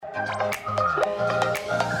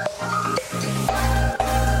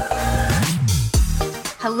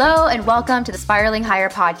Hello and welcome to the Spiraling Higher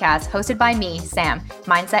podcast, hosted by me, Sam,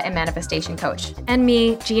 mindset and manifestation coach. And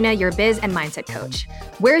me, Gina, your biz and mindset coach.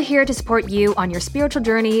 We're here to support you on your spiritual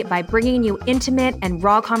journey by bringing you intimate and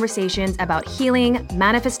raw conversations about healing,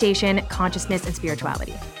 manifestation, consciousness, and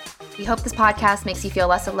spirituality. We hope this podcast makes you feel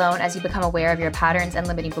less alone as you become aware of your patterns and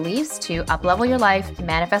limiting beliefs to up-level your life,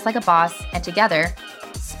 manifest like a boss, and together,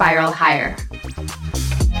 spiral higher.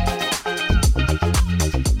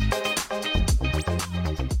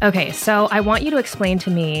 Okay, so I want you to explain to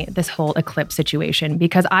me this whole eclipse situation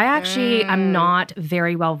because I actually am not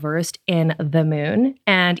very well versed in the moon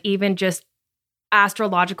and even just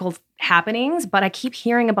astrological happenings, but I keep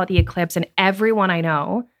hearing about the eclipse and everyone I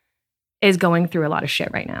know is going through a lot of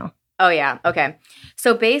shit right now. Oh, yeah. Okay.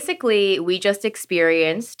 So basically, we just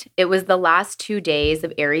experienced, it was the last 2 days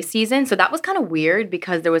of Aries season. So that was kind of weird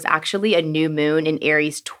because there was actually a new moon in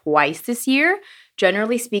Aries twice this year.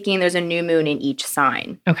 Generally speaking, there's a new moon in each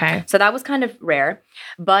sign. Okay. So that was kind of rare,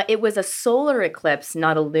 but it was a solar eclipse,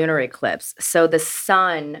 not a lunar eclipse. So the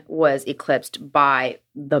sun was eclipsed by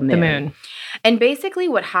the moon. And basically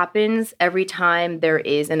what happens every time there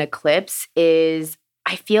is an eclipse is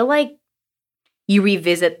I feel like you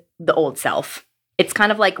revisit the old self. It's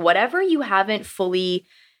kind of like whatever you haven't fully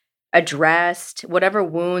addressed, whatever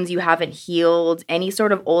wounds you haven't healed, any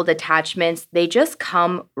sort of old attachments, they just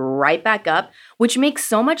come right back up, which makes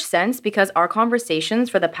so much sense because our conversations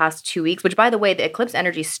for the past 2 weeks, which by the way, the eclipse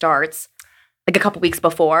energy starts like a couple weeks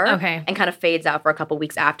before and kind of fades out for a couple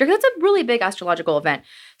weeks after. That's a really big astrological event.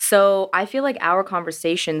 So I feel like our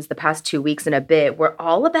conversations the past 2 weeks and a bit were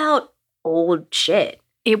all about old shit.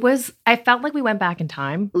 I felt like we went back in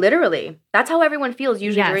time. Literally. That's how everyone feels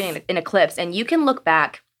usually during an eclipse. And you can look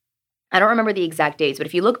back, I don't remember the exact dates, but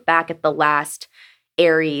if you look back at the last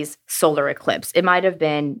Aries solar eclipse, it might have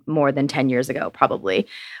been more than 10 years ago, probably.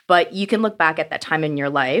 But you can look back at that time in your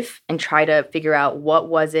life and try to figure out what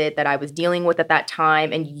was it that I was dealing with at that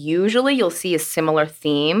time. And usually you'll see a similar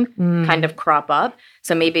theme kind of crop up.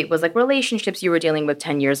 So maybe it was like relationships you were dealing with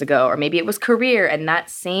 10 years ago, or maybe it was career. And that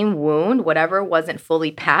same wound, whatever wasn't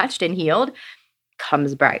fully patched and healed,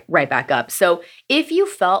 comes right back up. So if you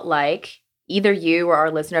felt like either you or our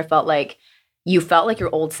listener felt like you felt like your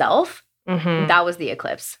old self, that was the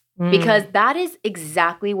eclipse. Because that is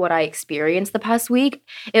exactly what I experienced the past week.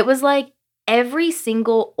 It was like every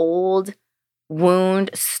single old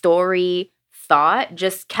wound, story, thought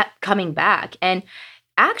just kept coming back. And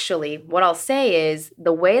actually, what I'll say is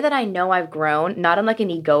the way that I know I've grown, not in like an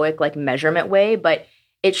egoic like measurement way, but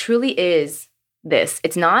it truly is this.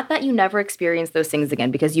 It's not that you never experience those things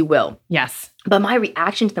again, because you will. Yes. But my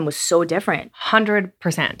reaction to them was so different.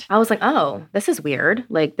 100%. I was like, oh, this is weird.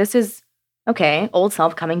 Like, this is, okay, old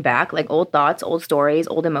self coming back, like old thoughts, old stories,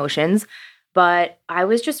 old emotions. But I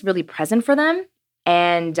was just really present for them.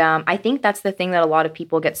 And I think that's the thing that a lot of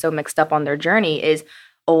people get so mixed up on their journey is,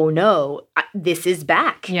 oh no, this is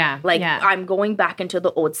back. I'm going back into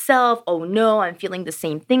the old self. Oh no, I'm feeling the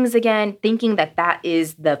same things again, thinking that that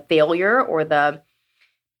is the failure or the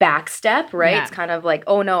back step, right? Yeah. It's kind of like,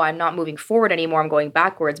 oh no, I'm not moving forward anymore. I'm going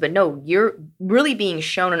backwards. But no, you're really being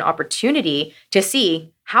shown an opportunity to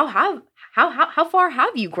see how far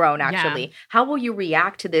have you grown actually? Yeah. How will you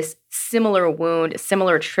react to this similar wound,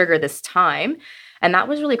 similar trigger this time? And that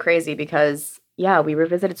was really crazy because we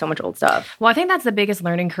revisited so much old stuff. Well, I think that's the biggest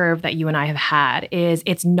learning curve that you and I have had is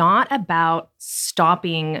it's not about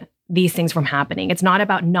stopping these things from happening. It's not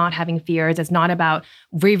about not having fears. It's not about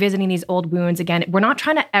revisiting these old wounds again. We're not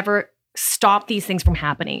trying to ever stop these things from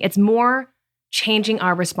happening. It's more changing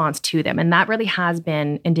our response to them. And that really has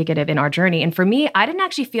been indicative in our journey. And for me, I didn't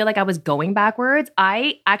actually feel like I was going backwards.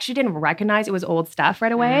 I actually didn't recognize it was old stuff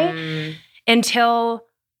right away until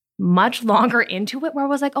much longer into it where I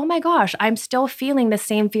was like, oh my gosh, I'm still feeling the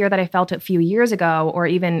same fear that I felt a few years ago or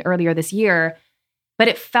even earlier this year. But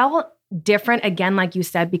it felt different again, like you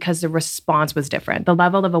said, because the response was different. The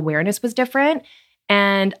level of awareness was different.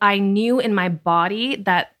 And I knew in my body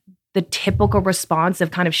that the typical response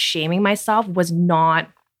of kind of shaming myself was not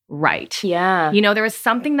right. Yeah. You know, there was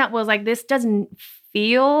something that was like, this doesn't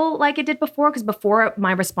feel like it did before, because before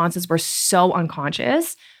my responses were so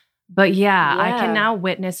unconscious. But yeah, I can now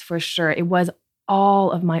witness for sure it was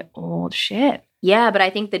all of my old shit. Yeah, but I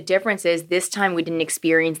think the difference is this time we didn't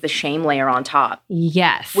experience the shame layer on top.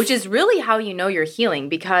 Yes. Which is really how you know you're healing,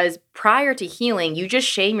 because prior to healing, you just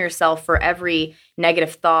shame yourself for every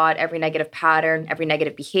negative thought, every negative pattern, every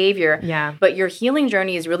negative behavior. Yeah. But your healing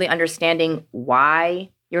journey is really understanding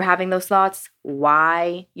why you're having those thoughts,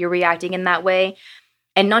 why you're reacting in that way.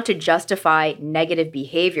 and not to justify negative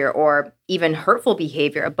behavior or even hurtful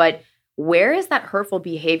behavior, but where is that hurtful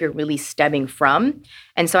behavior really stemming from?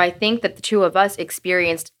 And so I think that the two of us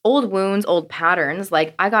experienced old wounds, old patterns.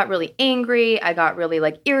 Like I got really angry. I got really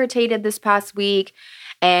like irritated this past week.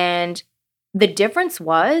 And the difference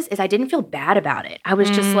is I didn't feel bad about it. I was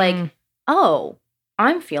just like, oh,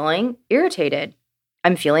 I'm feeling irritated.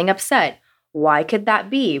 I'm feeling upset. Why could that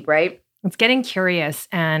be, right? It's getting curious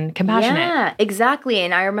and compassionate. Yeah, exactly.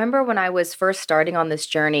 And I remember when I was first starting on this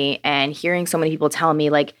journey and hearing so many people tell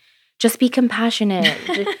me like, just be compassionate.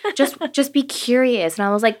 just be curious. And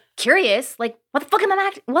I was like, curious? Like, what the fuck am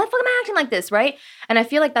I acting like this, right? And I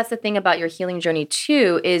feel like that's the thing about your healing journey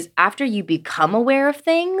too, is after you become aware of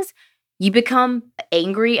things, you become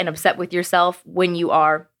angry and upset with yourself when you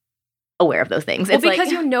are aware of those things. Well,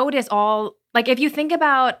 because you notice all, like if you think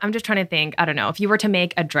about, I'm just trying to think, I don't know, if you were to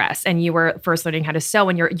make a dress and you were first learning how to sew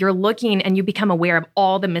and you're looking and you become aware of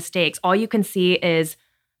all the mistakes, all you can see is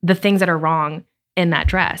the things that are wrong in that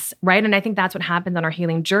dress, right? And I think that's what happens on our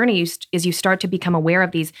healing journey is you start to become aware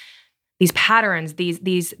of these patterns,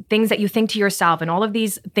 these things that you think to yourself and all of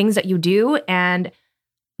these things that you do. And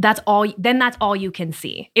that's all you can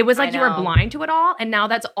see. It was like you were blind to it all. And now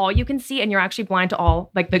that's all you can see. And you're actually blind to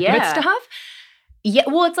all like the good stuff. Yeah,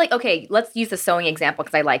 well, it's like, okay, let's use the sewing example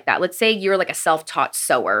because I like that. Let's say you're like a self-taught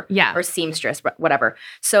sewer or seamstress, whatever.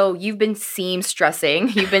 So you've been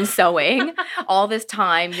seamstressing, you've been sewing all this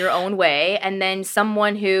time your own way, and then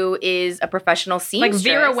someone who is a professional seamstress. Like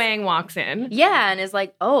Vera Wang walks in. Yeah, and is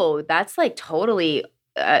like, oh, that's like totally,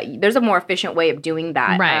 there's a more efficient way of doing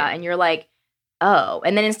that. Right. And you're like, oh,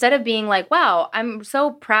 and then instead of being like, wow, I'm so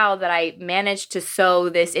proud that I managed to sew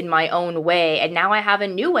this in my own way, and now I have a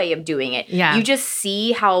new way of doing it. Yeah. You just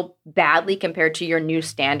see how badly compared to your new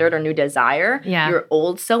standard or new desire your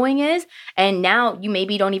old sewing is. And now you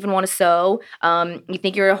maybe don't even want to sew. You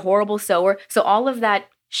think you're a horrible sewer. So all of that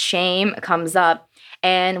shame comes up.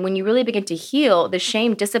 And when you really begin to heal, the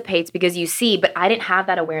shame dissipates because you see, but I didn't have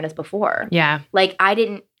that awareness before. Yeah. Like I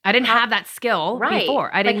didn't have that skill before.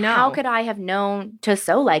 I didn't know. How could I have known to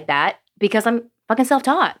sew like that? Because I'm fucking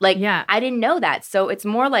self-taught. Like, I didn't know that. So it's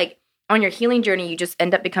more like on your healing journey, you just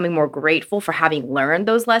end up becoming more grateful for having learned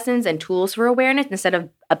those lessons and tools for awareness instead of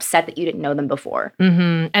upset that you didn't know them before.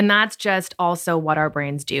 Mm-hmm. And that's just also what our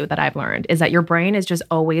brains do that I've learned is that your brain is just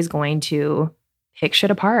always going to pick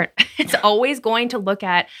shit apart. It's always going to look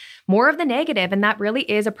at more of the negative. And that really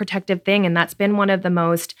is a protective thing. And that's been one of the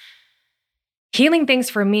most healing things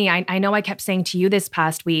for me. I know I kept saying to you this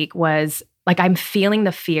past week was like, I'm feeling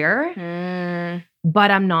the fear,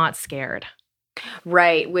 but I'm not scared.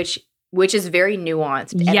 Right. Which is very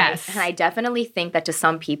nuanced. Yes. And I definitely think that to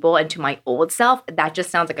some people and to my old self, that just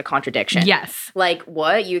sounds like a contradiction. Yes. Like,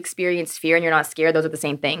 what? You experience fear and you're not scared? Those are the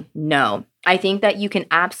same thing. No. I think that you can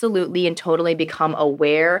absolutely and totally become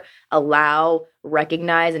aware, allow,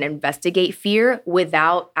 recognize, and investigate fear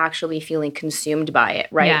without actually feeling consumed by it,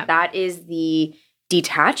 right? Yeah. That is the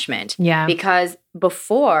detachment. Yeah. Because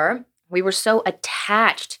before, we were so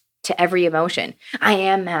attached to every emotion. I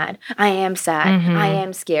am mad. I am sad. I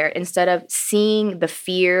am scared. Instead of seeing the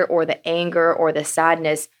fear or the anger or the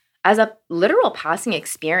sadness as a literal passing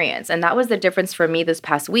experience. And that was the difference for me this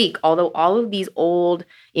past week. Although all of these old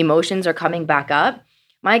emotions are coming back up,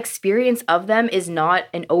 my experience of them is not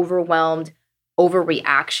an overwhelmed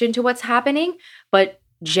overreaction to what's happening, but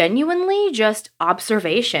genuinely just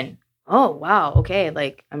observation. Oh, wow. Okay.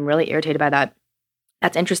 Like, I'm really irritated by that.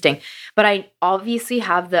 That's interesting. But I obviously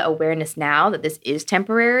have the awareness now that this is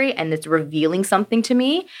temporary and it's revealing something to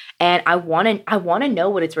me. And I want to know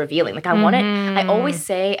what it's revealing. Like I always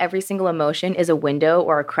say every single emotion is a window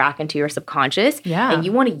or a crack into your subconscious. Yeah. And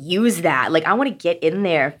you want to use that. Like I want to get in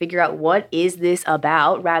there, figure out what is this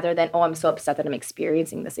about rather than, oh, I'm so upset that I'm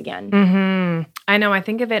experiencing this again. I know. I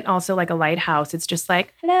think of it also like a lighthouse. It's just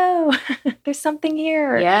like, hello, there's something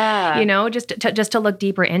here. Yeah. You know, just to look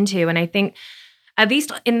deeper into. And I think, at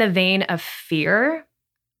least in the vein of fear,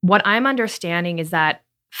 what I'm understanding is that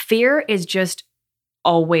fear is just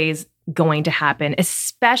always going to happen,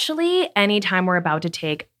 especially anytime we're about to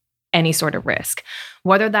take any sort of risk,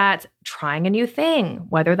 whether that's trying a new thing,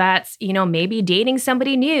 whether that's, you know, maybe dating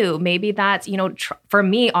somebody new, maybe that's, you know, for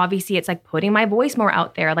me, obviously it's like putting my voice more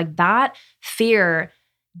out there. Like that fear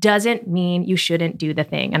doesn't mean you shouldn't do the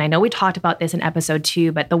thing. And I know we talked about this in episode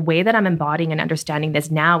 2, but the way that I'm embodying and understanding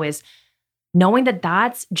this now is knowing that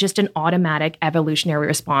that's just an automatic evolutionary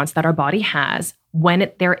response that our body has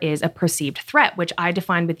when there is a perceived threat, which I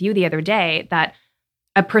defined with you the other day, that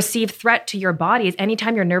a perceived threat to your body is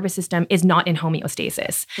anytime your nervous system is not in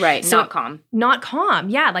homeostasis. Right. So, not calm. Not calm.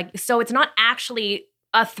 Yeah. Like, so it's not actually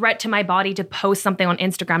a threat to my body to post something on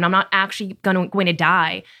Instagram. And I'm not actually going to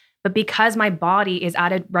die. But because my body is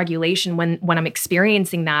out of regulation when I'm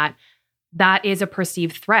experiencing that is a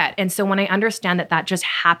perceived threat. And so when I understand that just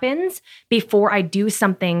happens before I do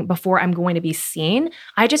something, before I'm going to be seen,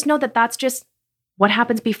 I just know that that's just what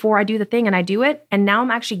happens before I do the thing and I do it. And now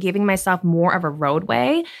I'm actually giving myself more of a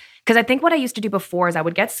roadway. Because I think what I used to do before is I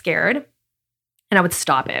would get scared and I would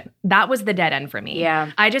stop it. That was the dead end for me.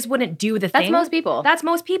 Yeah. I just wouldn't do the thing. That's most people. That's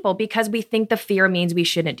most people because we think the fear means we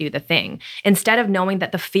shouldn't do the thing. Instead of knowing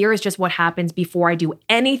that the fear is just what happens before I do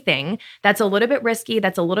anything that's a little bit risky,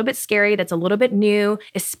 that's a little bit scary, that's a little bit new,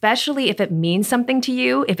 especially if it means something to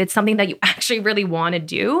you, if it's something that you actually really want to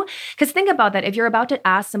do. Because think about that. If you're about to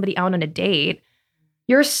ask somebody out on a date,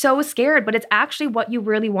 you're so scared, but it's actually what you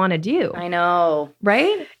really want to do. I know.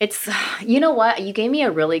 Right? It's, you know what? You gave me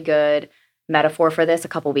a really good metaphor for this a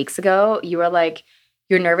couple weeks ago. You were like,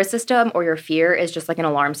 your nervous system or your fear is just like an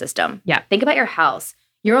alarm system. Yeah. Think about your house.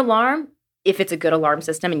 Your alarm, if it's a good alarm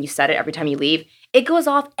system and you set it every time you leave, it goes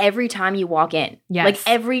off every time you walk in. Yes. Like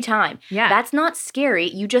every time. Yeah. That's not scary.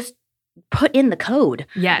 You just put in the code.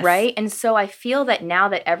 Yes. Right? And so I feel that now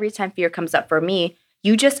that every time fear comes up for me,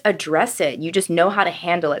 you just address it. You just know how to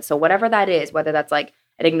handle it. So whatever that is, whether that's like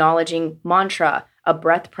an acknowledging mantra, a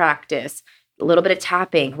breath practice, a little bit of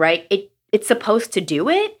tapping, right? It's supposed to do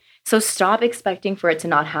it. So stop expecting for it to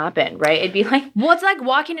not happen, right? It'd be like, well, it's like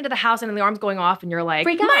walking into the house and the alarm's going off and you're like,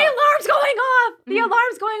 freak out. My alarm's going off. The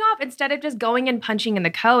alarm's going off instead of just going and punching in the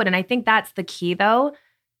code. And I think that's the key though,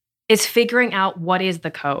 is figuring out what is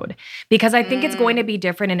the code. Because I think it's going to be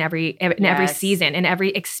different in every season, in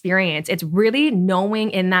every experience. It's really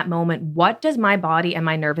knowing in that moment, what does my body and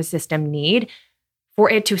my nervous system need for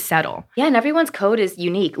it to settle? Yeah, and everyone's code is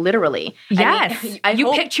unique, literally. Yes. I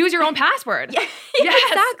mean, choose your own password. Yeah, yes.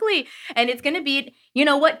 Exactly. And it's going to be, you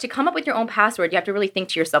know what, to come up with your own password, you have to really think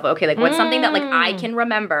to yourself, okay, like what's something that like I can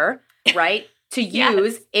remember, right? To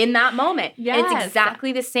use in that moment. Yes. And it's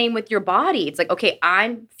exactly the same with your body. It's like, okay,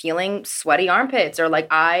 I'm feeling sweaty armpits or like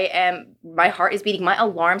my heart is beating, my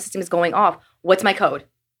alarm system is going off. What's my code?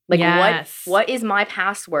 Like what is my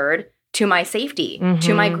password to my safety,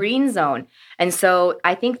 to my green zone? And so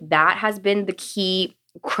I think that has been the key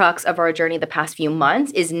crux of our journey the past few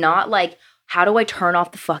months is not like, how do I turn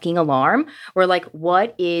off the fucking alarm? We're like,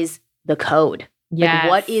 what is the code? Yes. Like,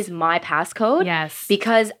 what is my passcode? Yes.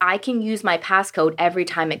 Because I can use my passcode every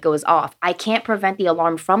time it goes off. I can't prevent the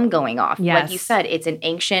alarm from going off. Yes. Like you said, it's an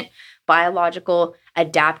ancient biological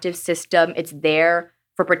adaptive system. It's there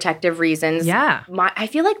for protective reasons. Yeah. I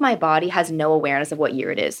feel like my body has no awareness of what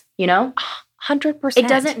year it is, you know? 100%. It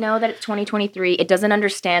doesn't know that it's 2023. It doesn't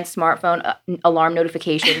understand smartphone alarm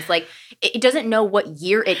notifications. Like, it doesn't know what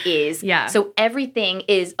year it is. Yeah. So everything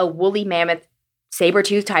is a woolly mammoth,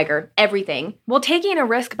 saber-toothed tiger, everything. Well, taking a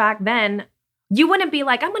risk back then, you wouldn't be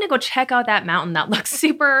like, I'm going to go check out that mountain that looks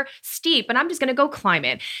super steep and I'm just going to go climb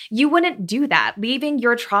it. You wouldn't do that. Leaving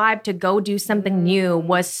your tribe to go do something new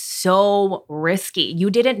was so risky. You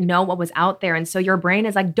didn't know what was out there. And so your brain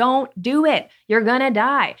is like, don't do it. You're going to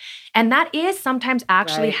die. And that is sometimes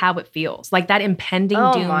actually how it feels. Like that impending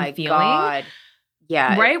doom feeling. God.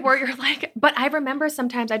 Yeah. Right? Where you're like, but I remember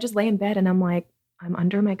sometimes I just lay in bed and I'm like, I'm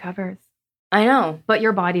under my covers. I know. But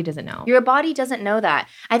your body doesn't know. Your body doesn't know that.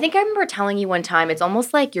 I think I remember telling you one time, it's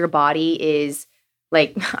almost like your body is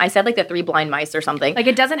like, I said like the 3 blind mice or something. Like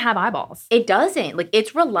it doesn't have eyeballs. It doesn't. Like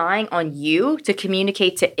it's relying on you to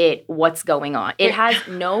communicate to it what's going on. It has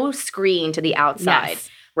no screen to the outside,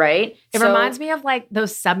 right? It reminds me of like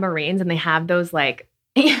those submarines and they have those like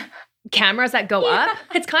cameras that go up.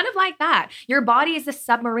 It's kind of like that. Your body is a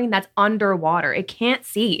submarine that's underwater. It can't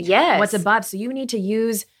see what's above. So you need to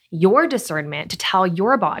use your discernment to tell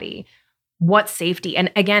your body what's safety.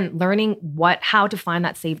 And again, learning how to find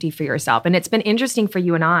that safety for yourself. And it's been interesting for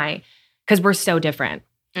you and I because we're so different,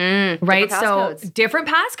 right? So different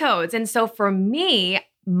passcodes. And so for me,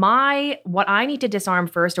 what I need to disarm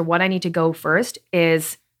first or what I need to go first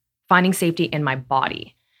is finding safety in my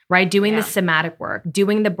body, right? Doing the somatic work,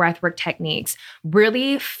 doing the breathwork techniques,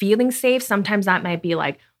 really feeling safe. Sometimes that might be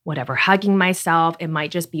like, whatever, hugging myself. It might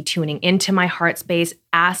just be tuning into my heart space,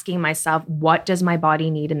 asking myself, what does my body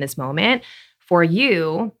need in this moment? For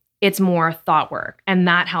you, it's more thought work, and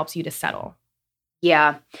that helps you to settle.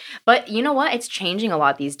 Yeah. But you know what? It's changing a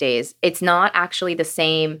lot these days. It's not actually the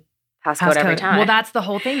same passcode every time. Well, that's the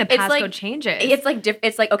whole thing. The passcode changes.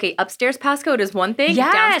 It's like, okay, upstairs passcode is one thing.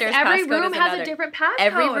 Yes, downstairs every passcode room is has another. a different passcode.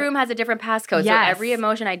 Every room has a different passcode. Yes. So every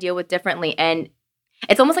emotion I deal with differently. And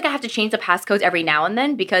it's almost like I have to change the passcodes every now and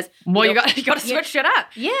then because you got to switch shit up.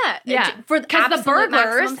 Yeah. Yeah. For because the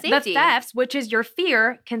burglars, the thefts, which is your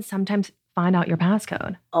fear, can sometimes find out your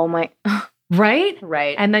passcode. Oh my. Right?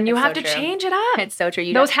 Right. And then you It's have so to true. change it up. It's so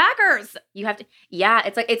true. Those hackers. You have to, yeah,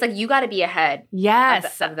 it's like you got to be ahead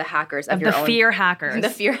Yes. of the hackers, of Of your the own. fear hackers. The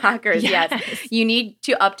fear hackers, yes. You need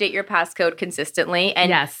to update your passcode consistently and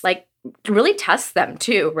Yes. like really test them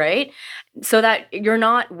too, right? So that you're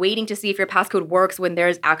not waiting to see if your passcode works when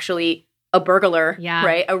there's actually a burglar, Yeah.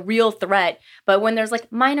 right? A real threat. But when there's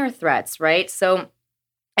like minor threats, right? So,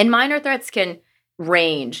 and minor threats can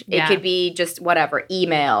range. It Yeah. could be just whatever,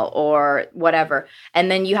 email or whatever.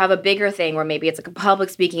 And then you have a bigger thing where maybe it's like a public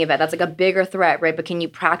speaking event. That's like a bigger threat, right? But can you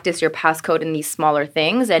practice your passcode in these smaller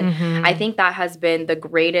things? And Mhm. I think that has been the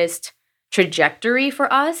greatest trajectory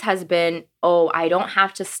for us has been, oh, I don't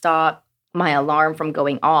have to stop my alarm from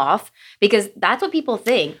going off because that's what people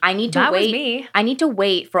think. I need to That was wait. me. I need to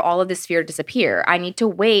wait for all of this fear to disappear. I need to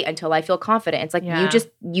wait until I feel confident. It's like Yeah.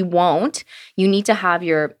 you won't. You need to have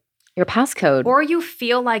your passcode. Or you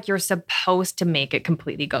feel like you're supposed to make it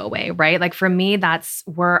completely go away, right? Like for me, that's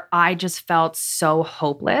where I just felt so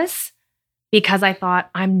hopeless because I thought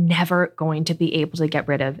I'm never going to be able to get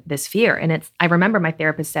rid of this fear. And I remember my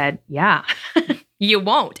therapist said, yeah, you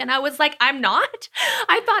won't. And I was like, I'm not.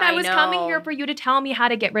 I thought I I was know. coming here for you to tell me how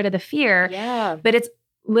to get rid of the fear. Yeah. But it's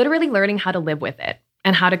literally learning how to live with it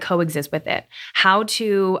and how to coexist with it. How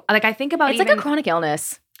to, like, I think about It's like a chronic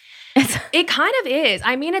illness. It kind of is.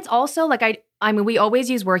 I mean, it's also like I mean, we always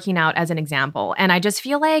use working out as an example. And I just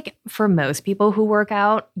feel like for most people who work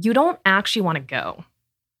out, you don't actually want to go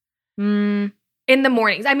in the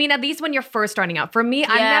mornings. I mean, at least when you're first starting out. For me,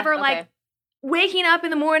 I'm never like waking up in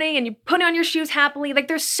the morning and you put on your shoes happily. Like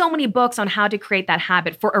there's so many books on how to create that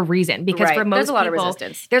habit for a reason. Because for most there's a lot people, of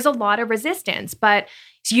resistance. there's a lot of resistance. But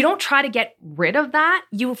so you don't try to get rid of that.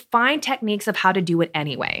 You find techniques of how to do it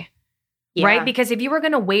anyway. Yeah. Right? Because if you were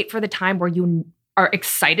going to wait for the time where you are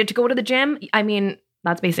excited to go to the gym, I mean,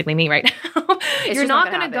 that's basically me right now. You're just not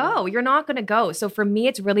not going gonna to happen. go. You're not going to go. So for me,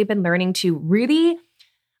 it's really been learning to really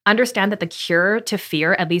understand that the cure to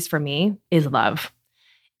fear, at least for me, is love.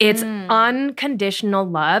 It's unconditional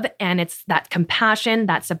love. And it's that compassion,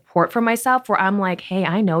 that support for myself where I'm like, hey,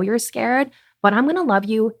 I know you're scared, but I'm going to love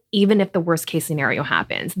you even if the worst case scenario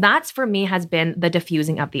happens. That's for me has been the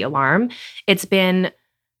diffusing of the alarm. It's been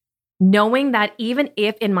knowing that even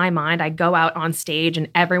if in my mind I go out on stage and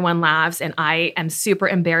everyone laughs and I am super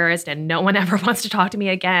embarrassed and no one ever wants to talk to me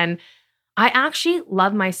again, I actually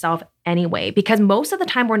love myself anyway, because most of the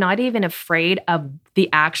time we're not even afraid of the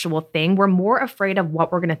actual thing. We're more afraid of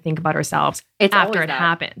what we're going to think about ourselves It's after always it that.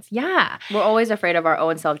 happens. Yeah. We're always afraid of our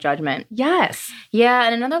own self-judgment. Yes. Yeah,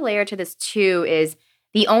 and another layer to this too is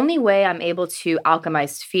the only way I'm able to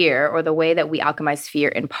alchemize fear, or the way that we alchemize fear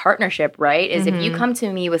in partnership, right, is if you come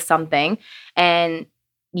to me with something and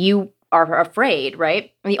you are afraid,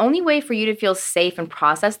 right? And the only way for you to feel safe and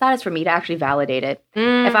process that is for me to actually validate it.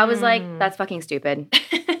 If I was like, that's fucking stupid,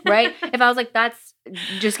 right? If I was like, that's,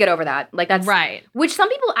 just get over that. Like that's, right. which some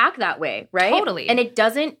people act that way, right? Totally. And that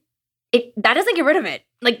doesn't get rid of it.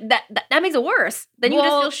 Like that makes it worse. Then you just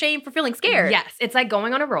Well, feel shame for feeling scared. Yes. It's like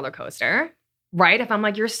going on a roller coaster, right? If I'm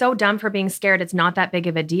like, you're so dumb for being scared, it's not that big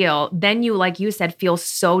of a deal. Then you, like you said, feel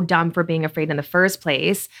so dumb for being afraid in the first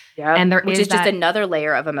place. Yeah. And there which is is just that- another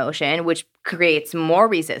layer of emotion, which creates more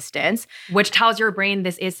resistance. Which tells your brain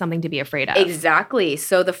this is something to be afraid of. Exactly.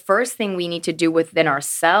 So the first thing we need to do within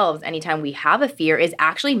ourselves anytime we have a fear is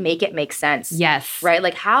actually make it make sense. Yes. Right?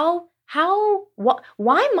 Like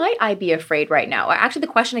why might I be afraid right now? Actually, the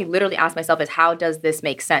question I literally ask myself is, how does this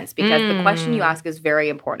make sense? Because the question you ask is very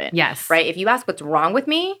important. Yes. Right? If you ask what's wrong with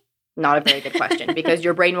me, not a very good question, because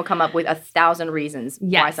your brain will come up with 1,000 reasons why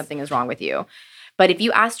Yes. something is wrong with you. But if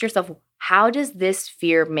you ask yourself, how does this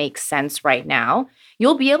fear make sense right now?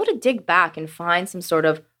 You'll be able to dig back and find some sort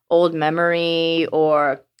of old memory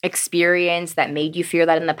or experience that made you fear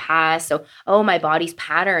that in the past. So, oh, my body's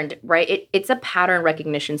patterned, right? It's a pattern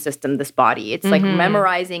recognition system, this body. It's like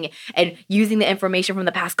memorizing and using the information from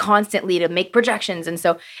the past constantly to make projections. And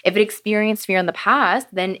so if it experienced fear in the past,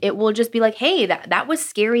 then it will just be like, hey, that was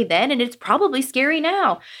scary then, and it's probably scary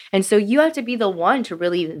now. And so you have to be the one to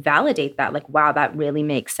really validate that. Like, wow, that really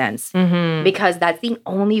makes sense. Because that's the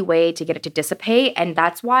only way to get it to dissipate. And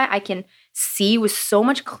that's why I can see with so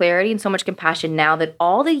much clarity and so much compassion now that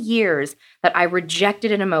all the years that I rejected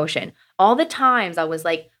an emotion, all the times I was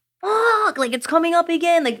like, fuck, like it's coming up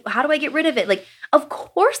again. Like, how do I get rid of it? Like, of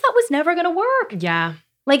course that was never going to work. Yeah.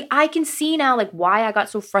 Like, I can see now, like, why I got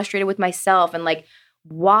so frustrated with myself and like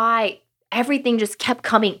why everything just kept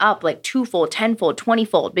coming up like 2-fold, 10-fold,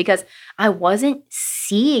 20-fold, because I wasn't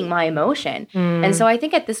seeing my emotion. And so I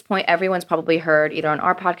think at this point, everyone's probably heard either on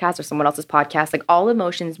our podcast or someone else's podcast, like all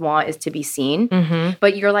emotions want is to be seen.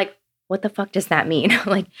 But you're like, what the fuck does that mean?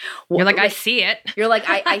 Like, you're like, I see it. You're like,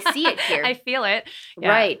 I see it here. I feel it. Yeah.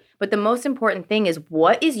 Right. But the most important thing is,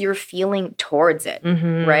 what is your feeling towards it?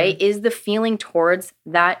 Mm-hmm. Right? Is the feeling towards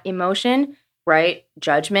that emotion, right?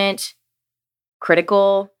 Judgment,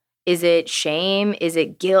 critical? Is it shame? Is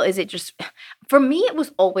it guilt? Is it just, for me, it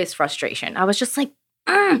was always frustration. I was just like,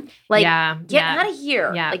 get out of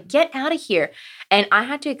here. Yeah. Like, get out of here. And I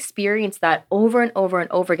had to experience that over and over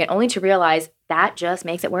and over again, only to realize that just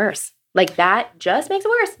makes it worse. Like, that just makes it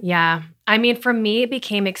worse. Yeah. I mean, for me, it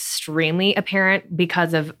became extremely apparent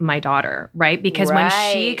because of my daughter, right? Because when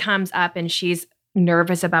she comes up and she's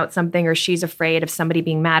nervous about something, or she's afraid of somebody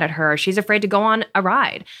being mad at her, or she's afraid to go on a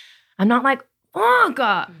ride, I'm not like, oh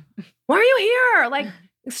God, why are you here? Like,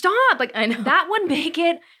 stop. Like, I know. That would make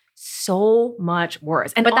it so much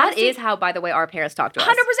worse. But honestly, that is how, by the way, our parents talk to us.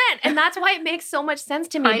 100%. And that's why it makes so much sense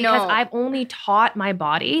to me. I know. Because I've only taught my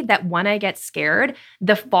body that when I get scared,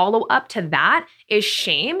 the follow-up to that is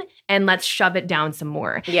shame, and let's shove it down some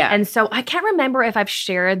more. Yeah. And so I can't remember if I've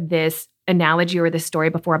shared this analogy or this story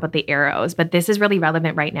before about the arrows, but this is really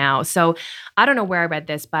relevant right now. So I don't know where I read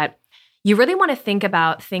this, but you really want to think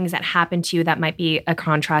about things that happen to you that might be a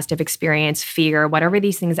contrastive experience, fear, whatever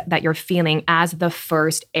these things that you're feeling, as the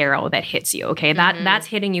first arrow that hits you, okay? That's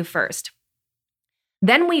hitting you first.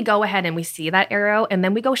 Then we go ahead and we see that arrow, and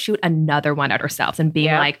then we go shoot another one at ourselves and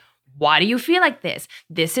being like, why do you feel like this?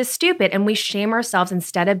 This is stupid. And we shame ourselves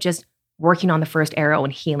instead of just working on the first arrow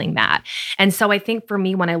and healing that. And so I think for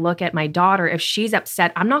me, when I look at my daughter, if she's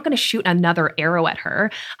upset, I'm not going to shoot another arrow at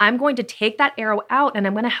her. I'm going to take that arrow out, and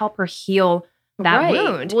I'm going to help her heal that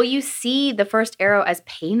wound. Well, you see the first arrow as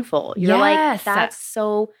painful. You're like, that's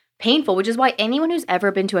so painful, which is why anyone who's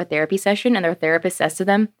ever been to a therapy session and their therapist says to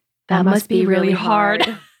them, that must be really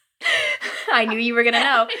hard. I knew you were going to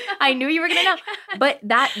know. I knew you were going to know. But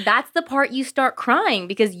that's the part you start crying,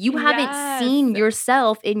 because you haven't seen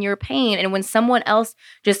yourself in your pain. And when someone else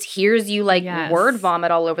just hears you like word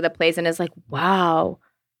vomit all over the place and is like, wow,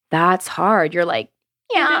 that's hard. You're like,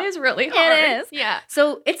 yeah, it is really hard. It is. Yeah.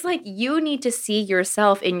 So it's like, you need to see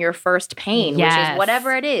yourself in your first pain, which is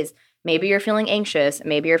whatever it is. Maybe you're feeling anxious,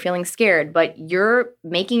 maybe you're feeling scared, but you're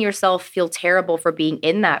making yourself feel terrible for being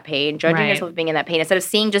in that pain, judging yourself for being in that pain, instead of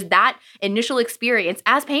seeing just that initial experience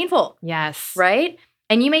as painful. Yes. Right?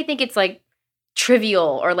 And you may think it's like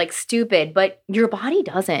trivial or like stupid, but your body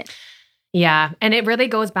doesn't. Yeah. And it really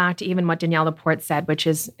goes back to even what Danielle Laporte said, which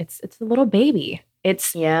is it's a little baby.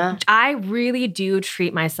 I really do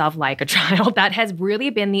treat myself like a child. That has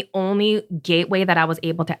really been the only gateway that I was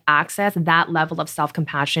able to access that level of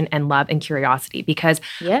self-compassion and love and curiosity, because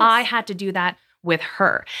I had to do that with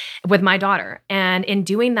her, with my daughter. And in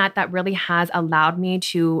doing that, that really has allowed me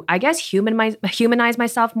to, I guess, humanize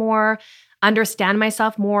myself more, understand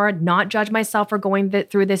myself more, not judge myself for going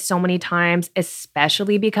through this so many times,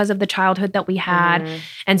 especially because of the childhood that we had.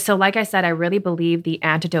 And so, like I said, I really believe the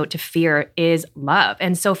antidote to fear is love.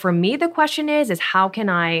 And so for me, the question is how can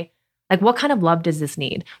I, like, what kind of love does this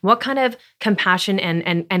need? What kind of compassion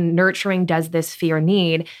and nurturing does this fear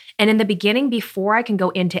need? And in the beginning, before I can go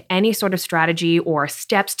into any sort of strategy or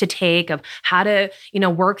steps to take of how to,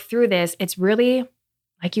 work through this, it's really,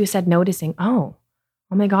 like you said, noticing, oh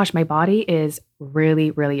my gosh, my body is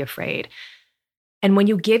really, really afraid. And when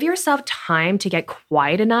you give yourself time to get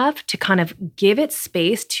quiet enough to kind of give it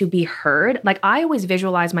space to be heard, like I always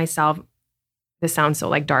visualize myself, this sounds so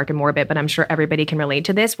like dark and morbid, but I'm sure everybody can relate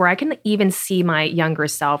to this, where I can even see my younger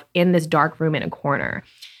self in this dark room in a corner.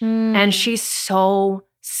 And she's so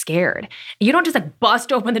scared. You don't just like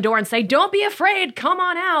bust open the door and say, don't be afraid, come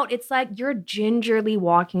on out. It's like you're gingerly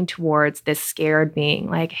walking towards this scared being,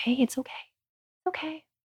 like, hey, it's okay. Okay.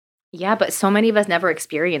 Yeah, but so many of us never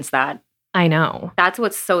experience that. I know. That's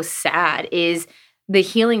what's so sad, is the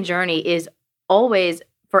healing journey is always,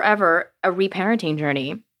 forever, a reparenting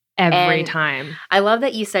journey. Every time. I love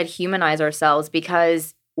that you said humanize ourselves,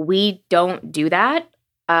 because we don't do that.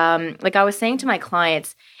 Like I was saying to my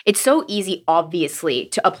clients, it's so easy, obviously,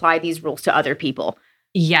 to apply these rules to other people.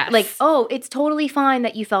 Yes. Like, oh, it's totally fine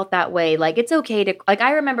that you felt that way. Like, it's okay to, like,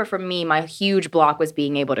 I remember for me, my huge block was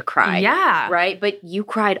being able to cry. Yeah. Right? But you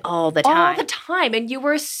cried all the time. All the time. And you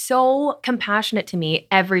were so compassionate to me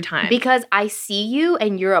every time. Because I see you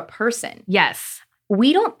and you're a person. Yes.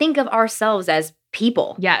 We don't think of ourselves as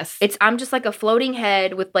people. Yes. I'm just like a floating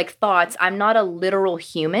head with like thoughts. I'm not a literal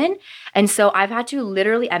human. And so I've had to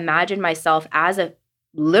literally imagine myself as a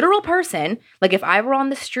literal person. Like if I were on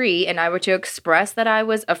the street and I were to express that I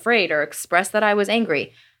was afraid or express that I was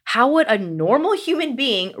angry, how would a normal human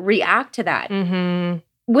being react to that?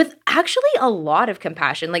 with actually a lot of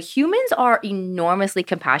compassion. Like humans are enormously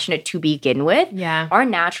compassionate to begin with. Yeah. Our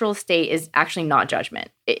natural state is actually not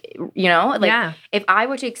judgment. If I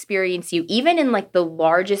were to experience you, even in like the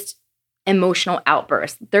largest emotional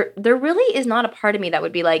outburst, there really is not a part of me that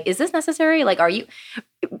would be like, is this necessary? Like,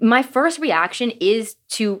 my first reaction is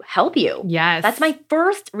to help you. Yes. That's my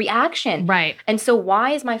first reaction. Right. And so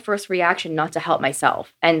why is my first reaction not to help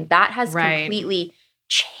myself? And that has completely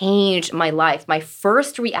changed my life. My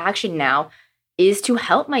first reaction now is to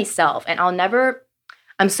help myself. And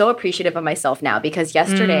I'm so appreciative of myself now, because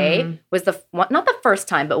yesterday was not the first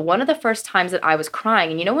time, but one of the first times that I was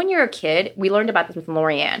crying. And you know, when you're a kid, we learned about this with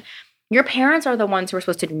Lorianne. Your parents are the ones who are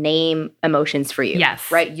supposed to name emotions for you.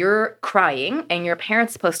 Yes. Right? You're crying and your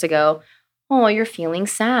parents supposed to go, oh, you're feeling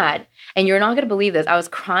sad. And you're not going to believe this. I was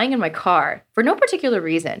crying in my car for no particular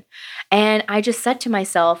reason. And I just said to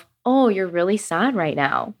myself, oh, you're really sad right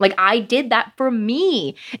now. Like, I did that for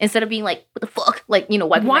me instead of being like, what the fuck? Like, you know,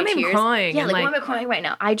 wiping my tears. Why am I crying? Yeah, like, why am I crying right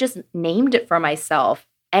now? I just named it for myself.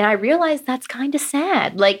 And I realized that's kind of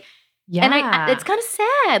sad. Like, yeah. And it's kind of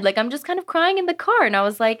sad. Like, I'm just kind of crying in the car. And I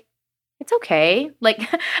was like, it's okay. Like,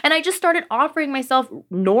 and I just started offering myself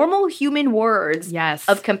normal human words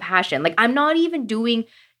of compassion. Like, I'm not even doing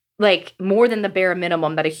like more than the bare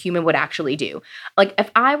minimum that a human would actually do. Like,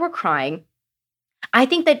 if I were crying, I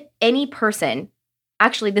think that any person,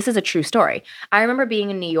 actually, this is a true story. I remember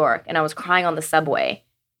being in New York and I was crying on the subway.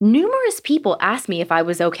 Numerous people asked me if I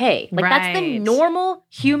was okay. Like, that's the normal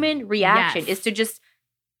human reaction, is to just,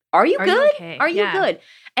 are you good? You okay? Are you good?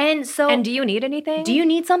 And so, and do you need anything? Do you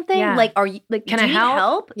need something? Yeah. Like, are you like? Can do I you help? Need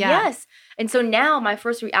help? Yeah. Yes. And so now my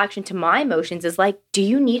first reaction to my emotions is like, do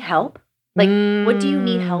you need help? Like, what do you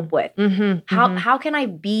need help with? How can I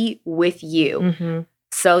be with you?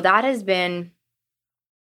 So that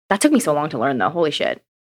took me so long to learn though. Holy shit.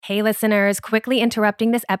 Hey listeners, quickly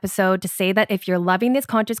interrupting this episode to say that if you're loving this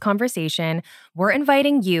conscious conversation, we're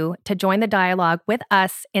inviting you to join the dialogue with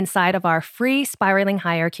us inside of our free Spiraling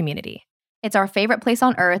Higher community. It's our favorite place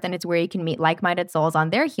on earth, and it's where you can meet like-minded souls on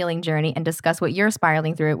their healing journey and discuss what you're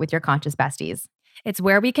spiraling through with your conscious besties. It's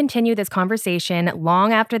where we continue this conversation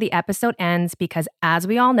long after the episode ends, because as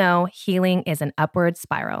we all know, healing is an upward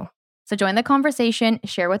spiral. So join the conversation,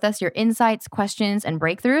 share with us your insights, questions, and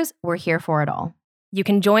breakthroughs. We're here for it all. You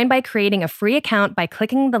can join by creating a free account by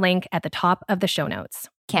clicking the link at the top of the show notes.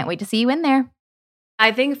 Can't wait to see you in there.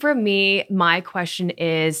 I think for me, my question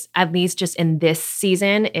is, at least just in this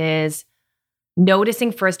season, is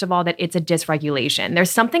noticing, first of all, that it's a dysregulation. There's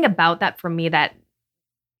something about that for me that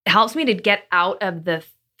helps me to get out of the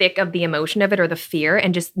thick of the emotion of it or the fear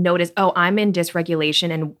and just notice, oh, I'm in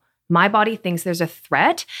dysregulation and my body thinks there's a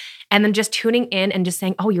threat. And then just tuning in and just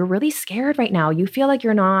saying, oh, you're really scared right now. You feel like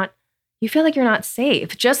you're not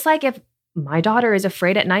safe. Just like if my daughter is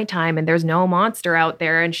afraid at nighttime and there's no monster out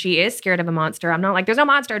there and she is scared of a monster, I'm not like, there's no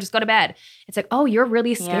monster, just go to bed. It's like, oh, you're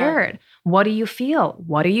really scared. Yeah. What do you feel?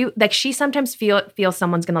 Like, she sometimes feels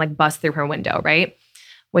someone's going to like bust through her window, right?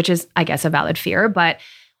 Which is, I guess, a valid fear, but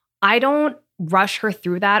I don't rush her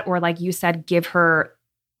through that or, like you said, give her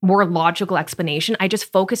more logical explanation. I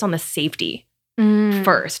just focus on the safety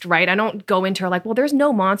first, right? I don't go into her like, well, there's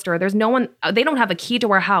no monster. There's no one. They don't have a key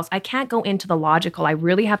to our house. I can't go into the logical. I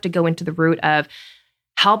really have to go into the root of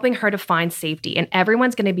helping her to find safety. And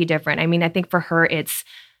everyone's going to be different. I mean, I think for her, it's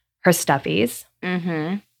her stuffies.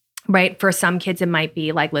 Right? For some kids, it might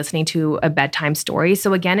be like listening to a bedtime story.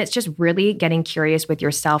 So again, it's just really getting curious with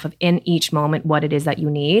yourself of in each moment what it is that you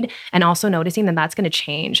need, and also noticing that that's going to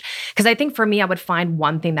change. Because I think for me, I would find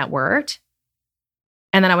one thing that worked,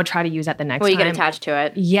 and then I would try to use that the next time. Well, you get attached to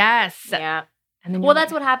it. Yes. Yeah. And then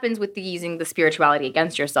that's what happens with using the spirituality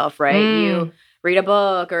against yourself, right? You read a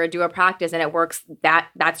book or do a practice and it works.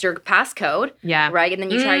 That's your passcode. Yeah. Right. And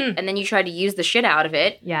then you try to use the shit out of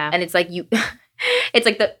it. Yeah. And it's like it's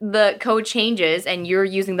like the code changes and you're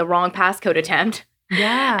using the wrong passcode attempt.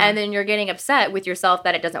 Yeah. And then you're getting upset with yourself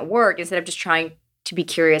that it doesn't work instead of just trying to be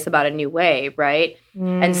curious about a new way. Right.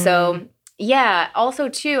 And so, yeah. Also,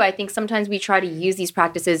 too, I think sometimes we try to use these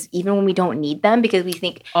practices even when we don't need them because we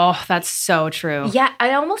think, oh, that's so true. Yeah.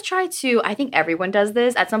 I almost try to, I think everyone does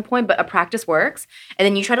this at some point, but a practice works. And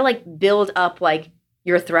then you try to like build up like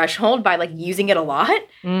your threshold by like using it a lot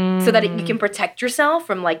so that you can protect yourself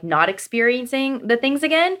from like not experiencing the things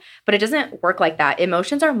again. But it doesn't work like that.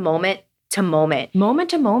 Emotions are moment to moment. Moment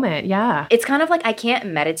to moment. Yeah. It's kind of like I can't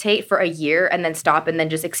meditate for a year and then stop and then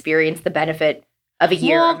just experience the benefit of a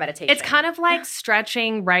year of meditation. It's kind of like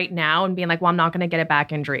stretching right now and being like, well, I'm not going to get a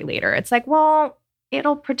back injury later. It's like, well,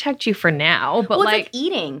 it'll protect you for now. But it's like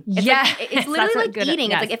eating. It's like, it's literally like eating.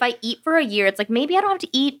 Yes. It's like if I eat for a year, it's like maybe I don't have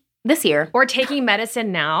to eat This year. Or taking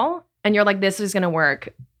medicine now and you're like, this is going to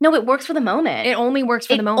work. No, it works for the moment. It only works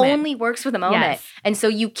for the moment. It only works for the moment. Yes. And so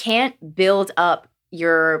you can't build up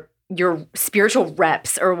your spiritual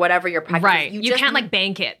reps or whatever your practice. Right. You can't like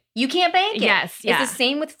bank it. You can't bank it. Yes. Yeah. It's the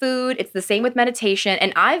same with food. It's the same with meditation.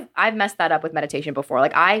 And I've messed that up with meditation before.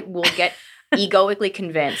 Like I will get egoically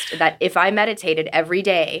convinced that if I meditated every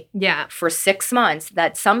day for 6 months,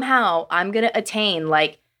 that somehow I'm going to attain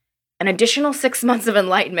like an additional 6 months of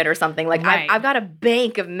enlightenment or something. Like I've got a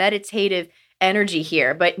bank of meditative energy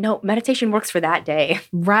here. But no, meditation works for that day.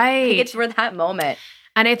 Right. Like it's for that moment.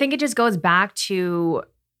 And I think it just goes back to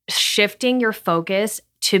shifting your focus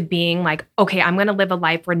to being like, okay, I'm going to live a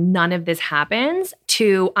life where none of this happens,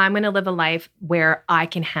 to I'm going to live a life where I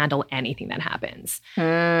can handle anything that happens,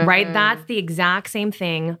 right? That's the exact same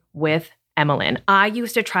thing with Emmeline. I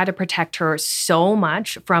used to try to protect her so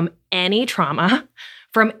much from any trauma,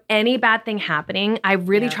 from any bad thing happening. I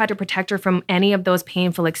really tried to protect her from any of those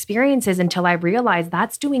painful experiences until I realized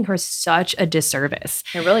that's doing her such a disservice.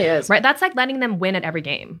 It really is. Right? That's like letting them win at every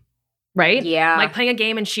game. Right? Yeah. Like playing a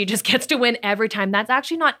game and she just gets to win every time. That's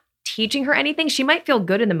actually not teaching her anything. She might feel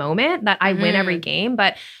good in the moment that I win every game,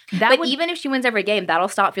 but even if she wins every game, that'll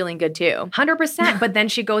stop feeling good too. 100%. But then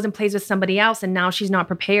she goes and plays with somebody else and now she's not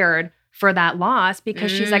prepared for that loss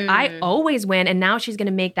because she's like, I always win. And now she's going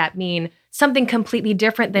to make that mean something completely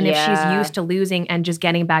different than if she's used to losing and just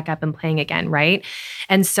getting back up and playing again, right?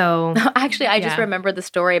 And so... Actually, I just remember the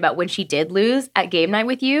story about when she did lose at game night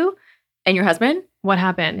with you and your husband. What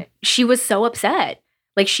happened? She was so upset.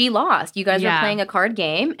 Like she lost. You guys were playing a card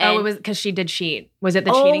game. And it was because she did cheat. Was it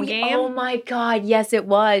the cheating game? Oh my God. Yes, it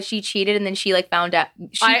was. She cheated and then she like found out.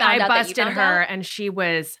 I busted her and she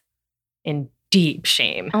was in deep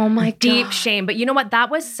shame. Oh my God. Deep shame. But you know what?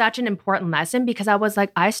 That was such an important lesson because I was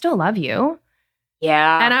like, I still love you.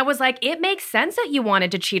 Yeah. And I was like, it makes sense that you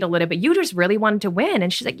wanted to cheat a little bit. You just really wanted to win.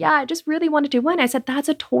 And she's like, yeah, I just really wanted to win. I said, that's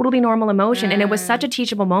a totally normal emotion. And it was such a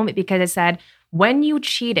teachable moment because it said, when you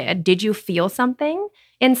cheated, did you feel something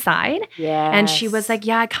inside? Yeah. And she was like,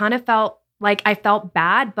 yeah, I kind of felt like I felt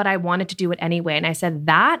bad, but I wanted to do it anyway. And I said,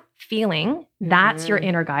 that feeling, that's your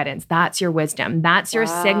inner guidance. That's your wisdom. That's your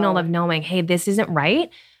signal of knowing, hey, this isn't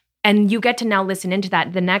right. And you get to now listen into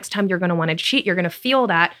that. The next time you're going to want to cheat, you're going to feel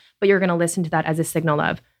that, but you're going to listen to that as a signal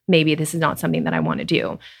of maybe this is not something that I want to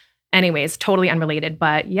do. Anyways, totally unrelated,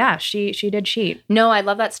 but yeah, she did cheat. No, I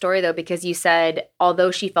love that story though, because you said,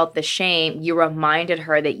 although she felt the shame, you reminded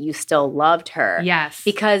her that you still loved her. Yes.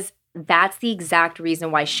 Because that's the exact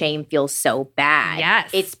reason why shame feels so bad.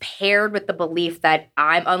 Yes. It's paired with the belief that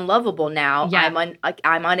I'm unlovable now. Yeah.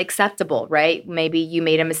 I'm unacceptable, right? Maybe you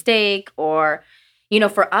made a mistake or, you know,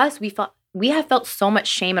 for us, we have felt so much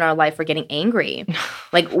shame in our life for getting angry.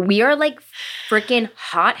 Like we are like freaking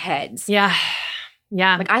hotheads. Yeah.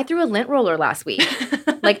 Yeah. Like I threw a lint roller last week.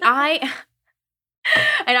 And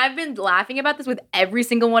I've been laughing about this with every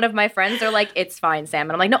single one of my friends. They're like, it's fine, Sam.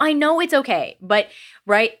 And I'm like, no, I know it's okay. But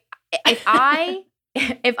right, if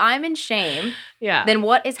I'm in shame, then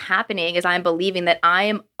what is happening is I'm believing that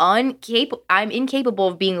I'm incapable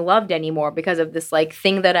of being loved anymore because of this like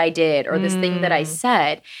thing that I did or this thing that I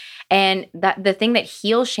said. And that the thing that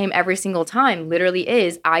heals shame every single time literally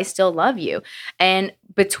is I still love you. And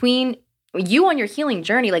between you on your healing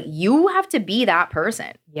journey, like you have to be that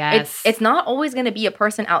person. Yes. It's not always going to be a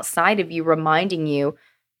person outside of you reminding you.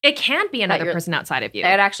 It can't be another person outside of you. It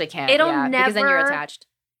actually can. It'll never. Because then you're attached.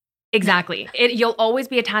 Exactly. You'll always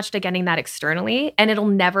be attached to getting that externally and it'll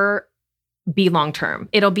never be long-term.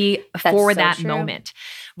 It'll be for that moment.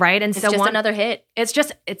 Right. And it's just another hit. It's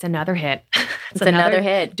another hit. It's another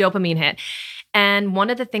hit. Dopamine hit. And one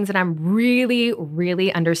of the things that I'm really,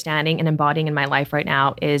 really understanding and embodying in my life right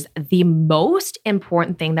now is the most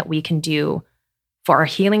important thing that we can do for our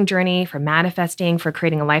healing journey, for manifesting, for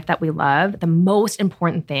creating a life that we love. The most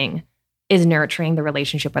important thing is nurturing the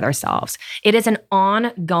relationship with ourselves. It is an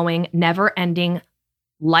ongoing, never-ending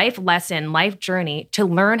life lesson, life journey to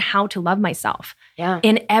learn how to love myself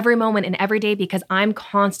in every moment, in every day, because I'm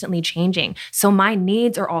constantly changing. So my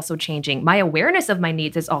needs are also changing. My awareness of my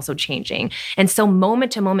needs is also changing. And so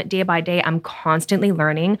moment to moment, day by day, I'm constantly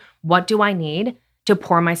learning, what do I need to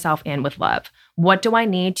pour myself in with love? What do I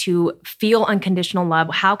need to feel unconditional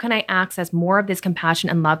love? How can I access more of this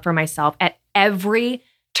compassion and love for myself at every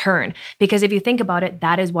turn? Because if you think about it,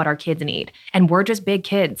 that is what our kids need. And we're just big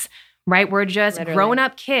kids. Right? We're just grown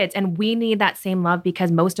up kids and we need that same love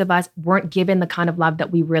because most of us weren't given the kind of love that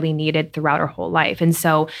we really needed throughout our whole life. And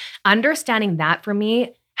so understanding that for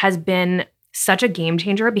me has been such a game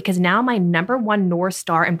changer because now my number one North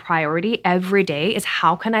Star and priority every day is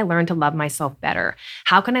how can I learn to love myself better?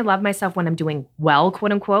 How can I love myself when I'm doing well,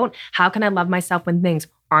 quote unquote? How can I love myself when things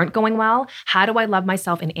aren't going well? How do I love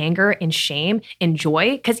myself in anger, in shame, in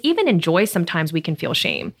joy? Because even in joy, sometimes we can feel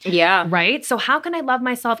shame. Yeah. Right? So how can I love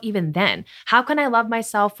myself even then? How can I love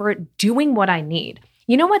myself for doing what I need?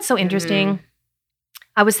 You know what's so interesting?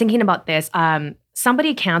 I was thinking about this.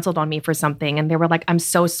 Somebody canceled on me for something and they were like, I'm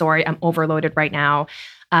so sorry. I'm overloaded right now.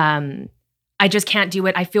 I just can't do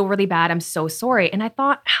it. I feel really bad. I'm so sorry. And I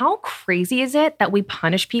thought, how crazy is it that we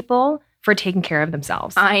punish people for taking care of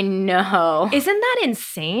themselves? I know. Isn't that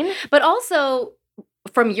insane? But also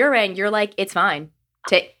from your end, you're like, it's fine.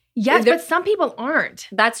 Yes, but some people aren't.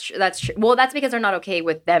 That's true. Well, that's because they're not okay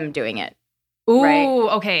with them doing it. Ooh, right?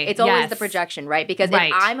 Okay. It's always the projection, right? Because if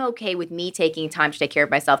I'm okay with me taking time to take care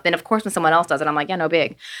of myself, then of course when someone else does it, I'm like, yeah, no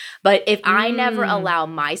big. But if I never allow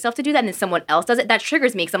myself to do that and then someone else does it, that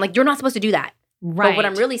triggers me because I'm like, you're not supposed to do that. Right. But what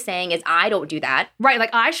I'm really saying is I don't do that. Right.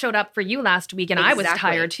 Like I showed up for you last week and I was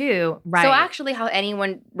tired too. Right. So actually how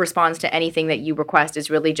anyone responds to anything that you request is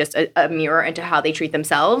really just a mirror into how they treat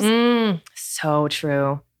themselves. So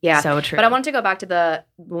true. Yeah. So true. But I want to go back to the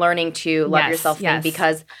learning to love yourself thing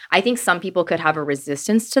because I think some people could have a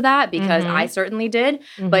resistance to that because I certainly did.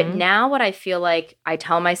 But now what I feel like I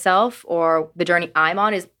tell myself or the journey I'm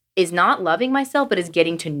on is not loving myself, but is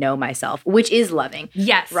getting to know myself, which is loving.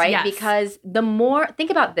 Yes. Right? Yes. Because think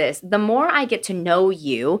about this, the more I get to know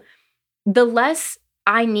you, the less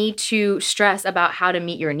I need to stress about how to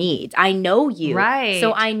meet your needs. I know you. Right.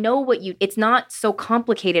 So I know it's not so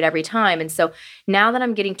complicated every time. And so now that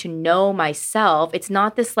I'm getting to know myself, it's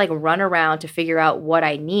not this like run around to figure out what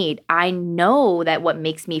I need. I know that what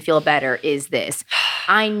makes me feel better is this.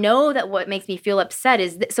 I know that what makes me feel upset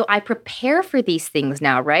is this. So I prepare for these things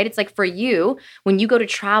now, right? It's like for you, when you go to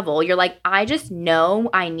travel, you're like, I just know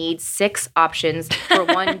I need 6 options for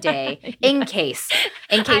one day in case.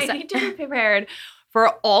 I need to be prepared for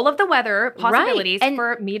all of the weather possibilities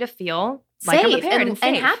for me to feel like safe I'm prepared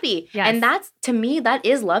and happy. Yes. And that's, to me, that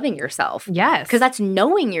is loving yourself. Yes. Because that's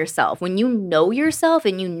knowing yourself. When you know yourself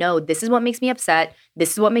and you know this is what makes me upset,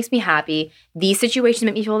 this is what makes me happy, these situations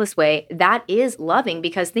make me feel this way, that is loving.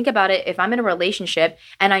 Because think about it, if I'm in a relationship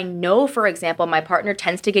and I know, for example, my partner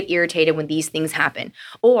tends to get irritated when these things happen,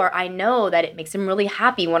 or I know that it makes him really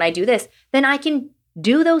happy when I do this, then I can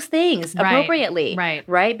do those things appropriately.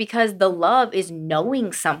 Right? Because the love is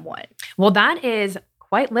knowing someone. Well, that is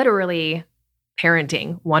quite literally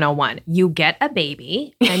parenting 101. You get a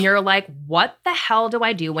baby and you're like, what the hell do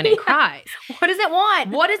I do when it cries? What does it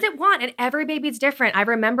want? What does it want? And every baby's different. I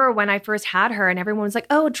remember when I first had her and everyone was like,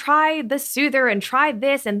 oh, try the soother and try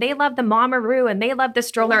this. And they love the Mamaroo and they love the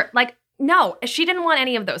stroller. Like, no, she didn't want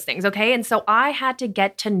any of those things. Okay. And so I had to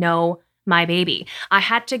get to know my baby. I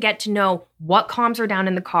had to get to know what calms her down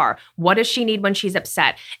in the car. What does she need when she's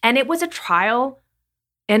upset? And it was a trial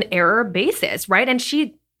and error basis, right? And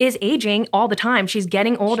she is aging all the time. She's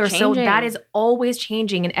getting older. So that is always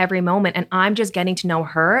changing in every moment. And I'm just getting to know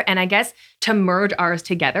her. And I guess to merge ours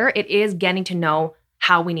together, it is getting to know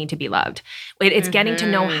how we need to be loved. It's getting to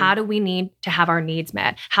know how do we need to have our needs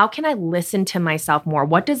met? How can I listen to myself more?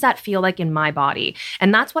 What does that feel like in my body?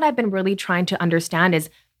 And that's what I've been really trying to understand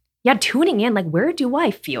is tuning in, like, where do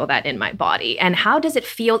I feel that in my body? And how does it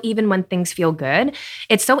feel even when things feel good?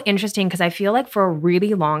 It's so interesting because I feel like for a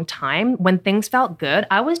really long time, when things felt good,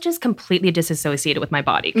 I was just completely disassociated with my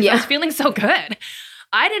body because I was feeling so good.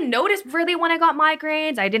 I didn't notice really when I got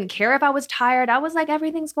migraines. I didn't care if I was tired. I was like,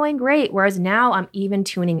 everything's going great. Whereas now I'm even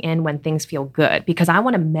tuning in when things feel good because I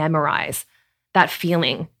want to memorize that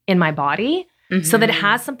feeling in my body so that it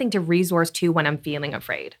has something to resource to when I'm feeling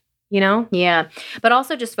afraid. You know? Yeah. But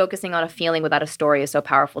also just focusing on a feeling without a story is so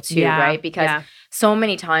powerful too, right? Because so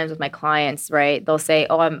many times with my clients, right, they'll say,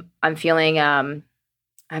 oh, I'm feeling, I'm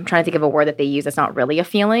trying to think of a word that they use that's not really a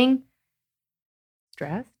feeling.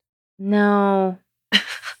 Stress? No.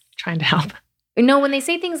 Trying to help. No, when they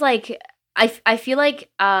say things like, I feel like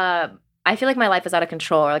my life is out of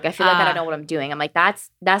control, or like I feel like I don't know what I'm doing. I'm like, that's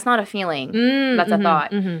not a feeling. That's a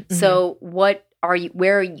thought. So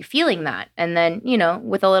where are you feeling that? And then,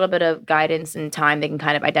 with a little bit of guidance and time, they can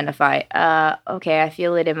kind of identify, okay, I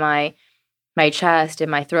feel it in my chest,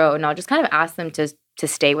 in my throat. And I'll just kind of ask them to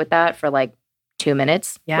stay with that for like 2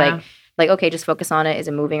 minutes. Yeah. Like, okay, just focus on it. Is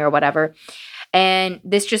it moving or whatever? And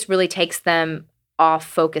this just really takes them off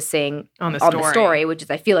focusing on the story, which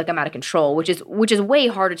is I feel like I'm out of control, which is way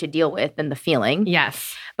harder to deal with than the feeling.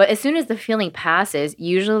 Yes. But as soon as the feeling passes,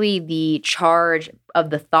 usually the charge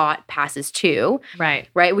of the thought passes too. Right.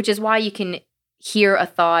 Right. Which is why you can hear a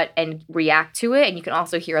thought and react to it. And you can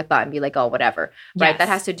also hear a thought and be like, oh, whatever, right? Yes. That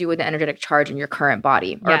has to do with the energetic charge in your current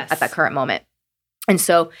body or Yes. at that current moment. And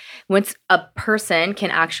so once a person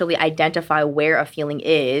can actually identify where a feeling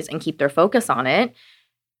is and keep their focus on it,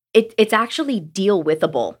 it's actually deal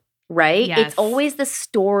withable, right? Yes. It's always the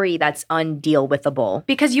story that's undeal withable.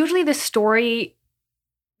 Because usually the story,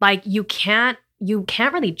 like you can't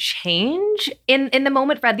really change in the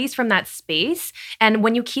moment, at least from that space. And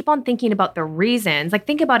when you keep on thinking about the reasons, like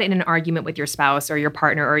think about it in an argument with your spouse or your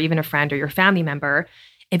partner or even a friend or your family member.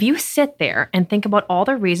 If you sit there and think about all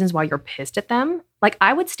the reasons why you're pissed at them, like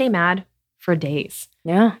I would stay mad for days.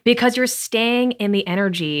 Yeah. Because you're staying in the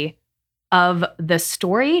energy of the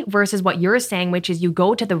story versus what you're saying, which is you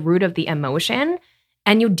go to the root of the emotion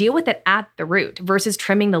and you deal with it at the root versus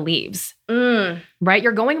trimming the leaves, right?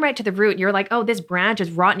 You're going right to the root. You're like, oh, this branch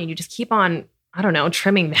is rotten. And you just keep on, I don't know,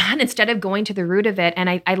 trimming that instead of going to the root of it. And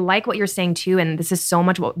I like what you're saying too. And this is so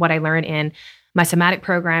much what I learned in my somatic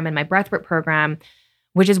program and my breathwork program,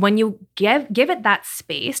 which is when you give it that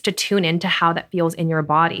space to tune into how that feels in your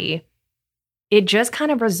body, it just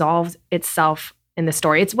kind of resolves itself in the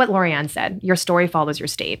story. It's what Lorianne said. Your story follows your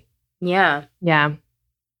state. Yeah. Yeah.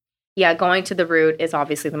 Yeah, going to the root is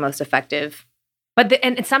obviously the most effective. But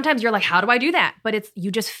and sometimes you're like, how do I do that? But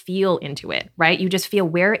you just feel into it, right? You just feel,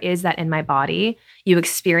 where is that in my body? You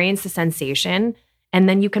experience the sensation. And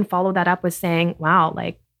then you can follow that up with saying, wow,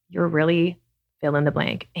 like you're really fill in the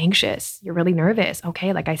blank, anxious. You're really nervous.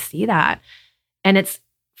 Okay, like I see that. And it's,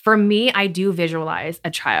 for me, I do visualize a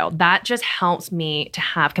child. That just helps me to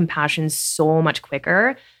have compassion so much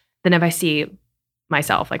quicker than if I see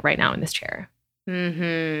myself like right now in this chair.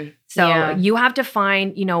 Mm-hmm. So you have to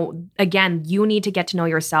find, again, you need to get to know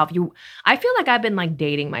yourself. I feel like I've been like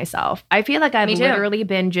dating myself. I feel like I've literally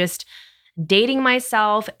been just dating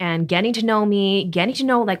myself and getting to know me, getting to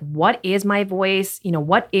know like what is my voice,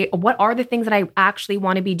 what are the things that I actually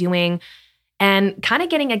want to be doing, and kind of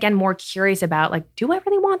getting again more curious about like, do I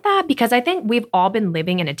really want that? Because I think we've all been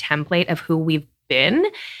living in a template of who we've been.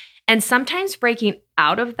 And sometimes breaking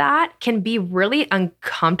out of that can be really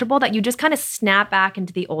uncomfortable, that you just kind of snap back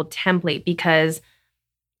into the old template because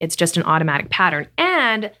it's just an automatic pattern.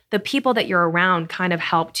 And the people that you're around kind of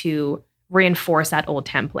help to reinforce that old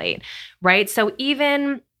template, right? So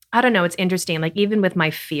even, I don't know, it's interesting. Like even with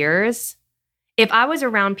my fears, if I was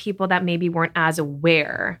around people that maybe weren't as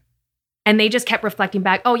aware and they just kept reflecting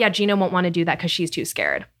back, oh yeah, Gina won't want to do that because she's too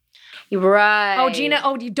scared. Right. Oh, Gina,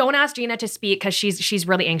 you don't ask Gina to speak because she's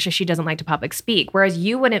really anxious. She doesn't like to public speak. Whereas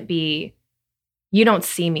you wouldn't be, you don't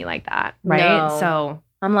see me like that, right? No. So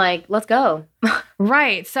I'm like, let's go.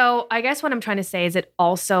 Right. So I guess what I'm trying to say is it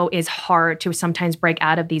also is hard to sometimes break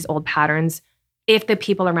out of these old patterns if the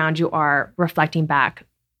people around you are reflecting back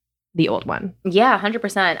the old one. Yeah,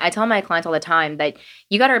 100%. I tell my clients all the time that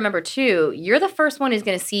you got to remember too, you're the first one who's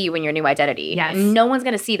going to see you in your new identity. Yes. No one's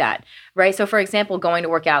going to see that, right? So for example, going to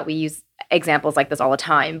work out, we use examples like this all the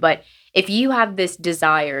time. But if you have this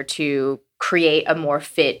desire to create a more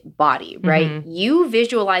fit body, right? Mm-hmm. You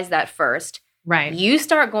visualize that first. Right. You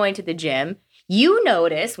start going to the gym. You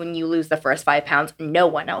notice when you lose the first 5 pounds, no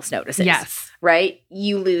one else notices. Yes. Right?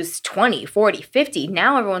 You lose 20, 40, 50.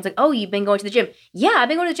 Now everyone's like, oh, you've been going to the gym. Yeah, I've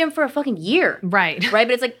been going to the gym for a fucking year. Right. Right?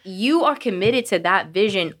 But it's like you are committed to that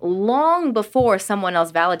vision long before someone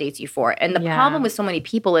else validates you for it. And the problem with so many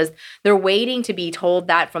people is they're waiting to be told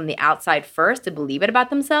that from the outside first to believe it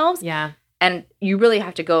about themselves. Yeah. And you really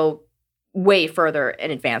have to go way further in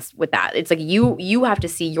advance with that. It's like you have to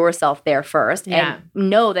see yourself there first and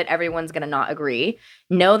know that everyone's going to not agree.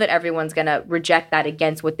 Know that everyone's going to reject that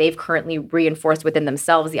against what they've currently reinforced within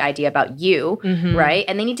themselves, the idea about you, right?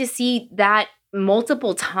 And they need to see that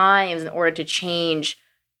multiple times in order to change,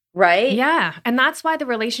 right? Yeah. And that's why the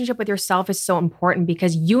relationship with yourself is so important,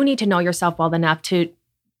 because you need to know yourself well enough to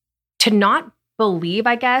not believe,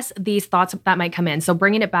 I guess, these thoughts that might come in. So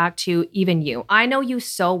bringing it back to even you. I know you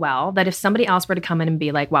so well that if somebody else were to come in and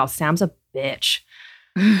be like, wow, Sam's a bitch,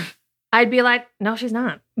 I'd be like, no, she's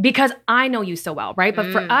not. Because I know you so well, right?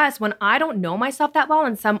 But for us, when I don't know myself that well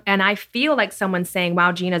and I feel like someone's saying,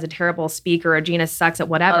 wow, Gina's a terrible speaker or Gina sucks at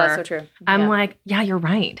whatever. Oh, that's so true. I'm like, yeah, you're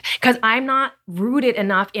right. Because I'm not rooted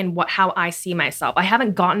enough in how I see myself. I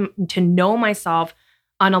haven't gotten to know myself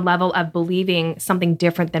on a level of believing something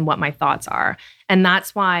different than what my thoughts are. And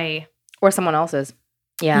that's why... Or someone else's.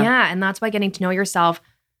 Yeah. Yeah, and that's why getting to know yourself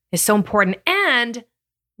is so important. And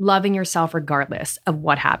loving yourself regardless of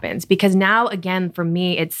what happens. Because now, again, for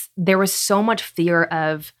me, there was so much fear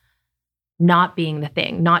of not being the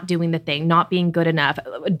thing, not doing the thing, not being good enough,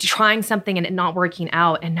 trying something and it not working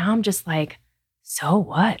out. And now I'm just like, so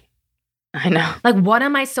what? I know. Like, what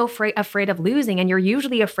am I so afraid of losing? And you're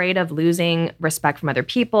usually afraid of losing respect from other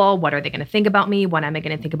people. What are they going to think about me? What am I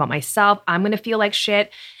going to think about myself? I'm going to feel like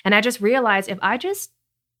shit. And I just realized if I just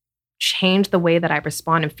change the way that I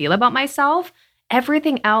respond and feel about myself,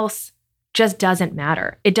 everything else just doesn't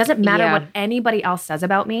matter. It doesn't matter what anybody else says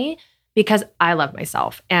about me because I love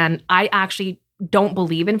myself. And I actually don't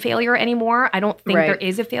believe in failure anymore. I don't think there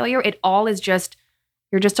is a failure. It all is just,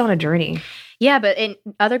 you're just on a journey. Yeah, but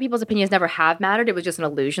other people's opinions never have mattered. It was just an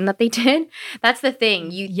illusion that they did. That's the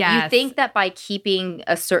thing. You think that by keeping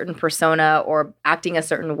a certain persona or acting a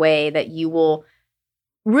certain way that you will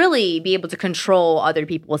really be able to control other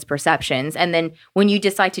people's perceptions. And then when you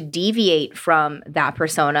decide to deviate from that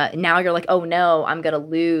persona, now you're like, oh no, I'm going to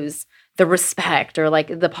lose the respect or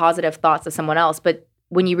like the positive thoughts of someone else. But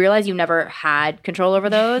when you realize you never had control over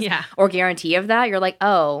those or guarantee of that, you're like,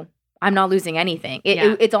 oh, I'm not losing anything.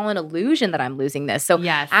 It's all an illusion that I'm losing this. So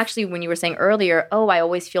actually, when you were saying earlier, oh, I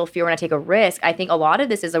always feel fear when I take a risk, I think a lot of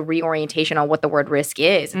this is a reorientation on what the word risk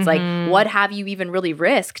is. It's like, what have you even really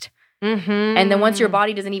risked? And then once your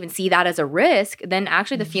body doesn't even see that as a risk, then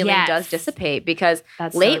actually the feeling does dissipate. Because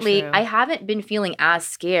lately, I haven't been feeling as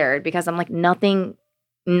scared because I'm like, nothing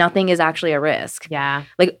is actually a risk. Yeah.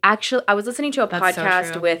 Like, actually, I was listening to a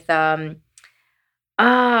podcast with,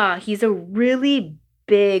 he's a really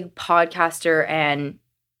big podcaster and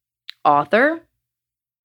author.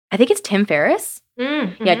 I think it's Tim Ferriss.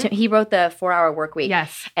 Yeah, he wrote the 4-Hour Workweek.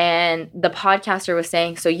 Yes. And the podcaster was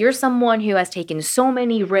saying, so you're someone who has taken so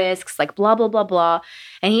many risks, like blah, blah, blah, blah.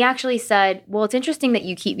 And he actually said, well, it's interesting that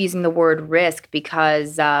you keep using the word risk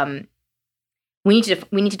because we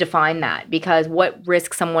need to define that, because what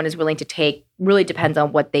risk someone is willing to take really depends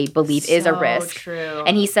on what they believe is a risk. True.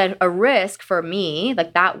 And he said a risk for me,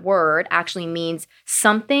 like that word actually means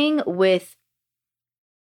something with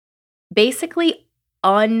basically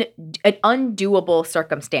an undoable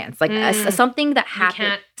circumstance, like something that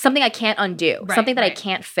happened, something I can't undo, something that I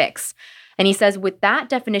can't fix. And he says with that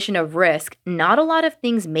definition of risk, not a lot of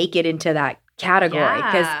things make it into that category,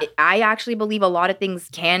 because I actually believe a lot of things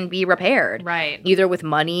can be repaired, either with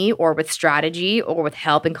money or with strategy or with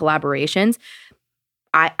help and collaborations.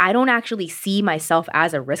 I don't actually see myself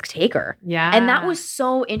as a risk taker. And that was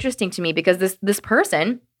so interesting to me, because this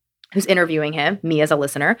person who's interviewing him, me as a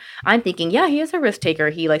listener, I'm thinking, yeah, he is a risk taker.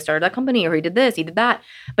 He like started that company, or he did this, he did that.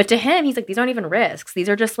 But to him, he's like, these aren't even risks. These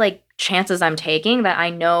are just like chances I'm taking that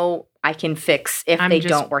I know I can fix if they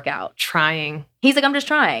don't work out. Trying. He's like, I'm just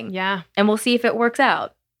trying. Yeah. And we'll see if it works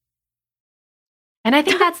out. And I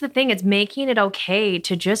think that's the thing. It's making it okay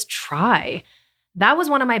to just try. That was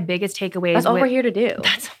one of my biggest takeaways. That's all we're here to do.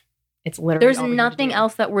 It's literally There's nothing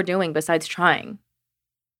else that we're doing besides trying.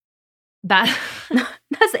 That's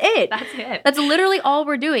it. That's it. That's literally all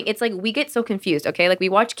we're doing. It's like we get so confused, okay? Like we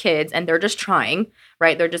watch kids and they're just trying,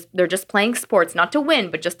 right? They're just playing sports, not to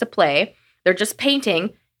win, but just to play. They're just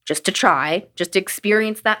painting, just to try, just to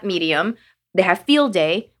experience that medium. They have field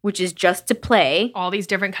day, which is just to play. All these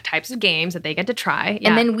different types of games that they get to try.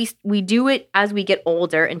 And then we do it as we get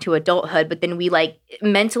older into adulthood, but then we like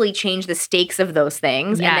mentally change the stakes of those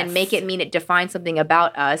things and then make it mean it defines something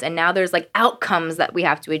about us. And now there's like outcomes that we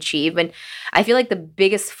have to achieve. And I feel like the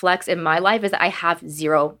biggest flex in my life is that I have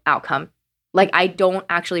zero outcome. Like I don't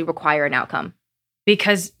actually require an outcome.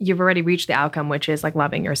 Because you've already reached the outcome, which is like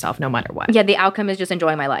loving yourself no matter what. Yeah, the outcome is just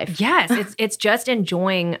enjoying my life. Yes, it's just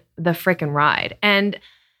enjoying the freaking ride. And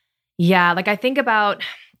yeah, like I think about,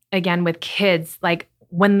 again, with kids, like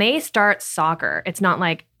when they start soccer, it's not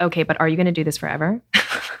like, okay, but are you going to do this forever?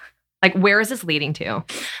 Like, where is this leading to?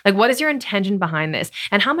 Like, what is your intention behind this?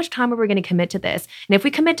 And how much time are we going to commit to this? And if we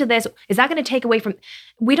commit to this, is that going to take away from...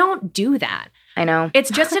 We don't do that. I know. It's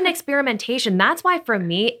just an experimentation. That's why for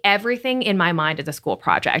me, everything in my mind is a school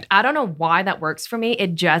project. I don't know why that works for me.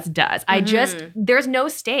 It just does. There's no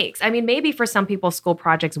stakes. I mean, maybe for some people, school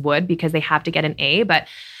projects would because they have to get an A, but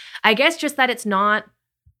I guess just that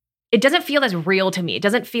it doesn't feel as real to me. It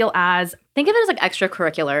doesn't feel as... Think of it as like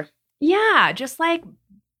extracurricular. Yeah, just like...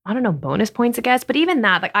 I don't know, bonus points, I guess. But even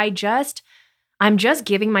that, like I'm just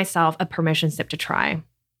giving myself a permission slip to try.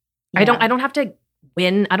 Yeah. I don't have to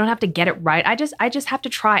win. I don't have to get it right. I just have to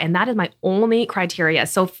try. And that is my only criteria.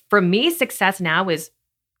 So for me, success now is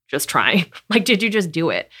just trying. Like, did you just do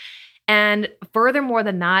it? And furthermore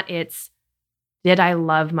than that, it's, did I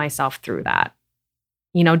love myself through that?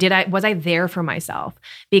 You know, was I there for myself?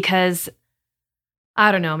 Because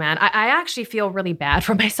I don't know, man. I actually feel really bad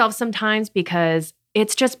for myself sometimes because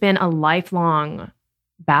it's just been a lifelong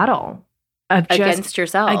battle against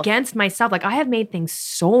yourself. Against myself. Like I have made things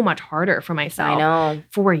so much harder for myself. I know.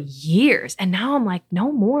 For years. And now I'm like,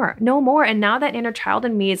 no more. And now that inner child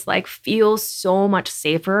in me is like, feels so much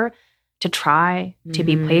safer to try, to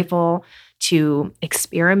be playful, to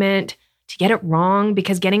experiment, to get it wrong,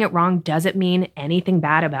 because getting it wrong doesn't mean anything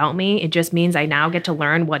bad about me. It just means I now get to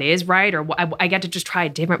learn what is right, or I get to just try a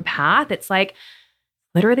different path. It's like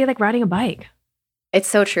literally like riding a bike. It's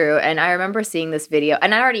so true. And I remember seeing this video,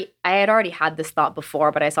 and I had already had this thought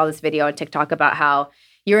before, but I saw this video on TikTok about how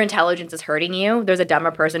your intelligence is hurting you. There's a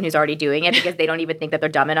dumber person who's already doing it because they don't even think that they're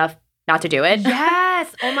dumb enough not to do it.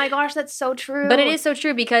 Yes. Oh my gosh, that's so true. But it is so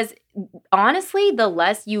true, because honestly, the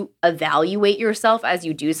less you evaluate yourself as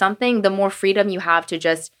you do something, the more freedom you have to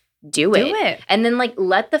just do it. And then like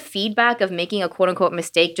let the feedback of making a quote unquote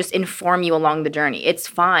mistake just inform you along the journey. It's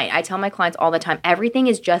fine. I tell my clients all the time, everything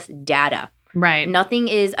is just data. Right. Nothing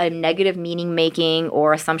is a negative meaning making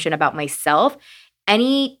or assumption about myself.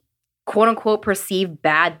 Any quote unquote perceived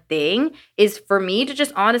bad thing is for me to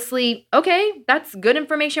just honestly, okay, that's good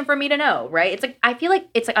information for me to know, right? It's like, I feel like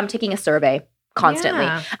it's like I'm taking a survey constantly.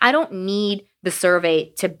 Yeah. I don't need the survey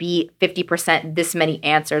to be 50% this many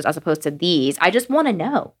answers as opposed to these. I just want to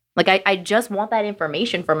know. Like, I just want that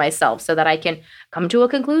information for myself so that I can come to a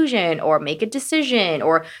conclusion or make a decision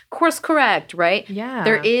or course correct, right? Yeah.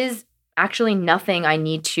 There is actually nothing I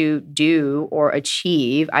need to do or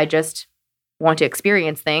achieve. I just want to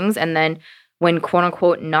experience things. And then when quote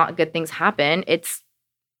unquote not good things happen, it's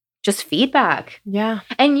just feedback. Yeah.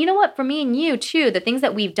 And you know what? For me and you too, the things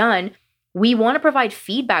that we've done, we want to provide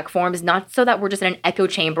feedback forms, not so that we're just in an echo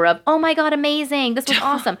chamber of, oh my God, amazing. This was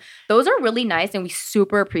awesome. Those are really nice and we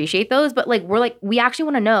super appreciate those. But like, we actually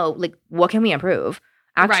want to know, like, what can we improve?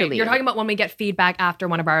 Actually, right. You're talking about when we get feedback after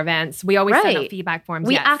one of our events. We always send out feedback forms.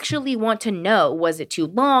 We actually want to know, was it too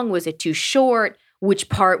long? Was it too short? Which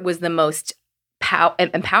part was the most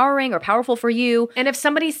empowering or powerful for you? And if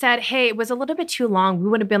somebody said, hey, it was a little bit too long, we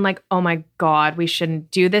would have been like, oh my God, we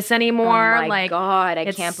shouldn't do this anymore. Oh my God,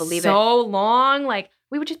 I can't believe it. So long. Like,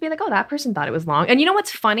 we would just be like, oh, that person thought it was long. And you know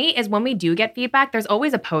what's funny is when we do get feedback, there's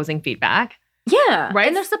always opposing feedback. Yeah. Right.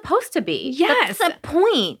 And they're supposed to be. Yes. That's the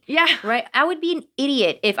point. Yeah. Right. I would be an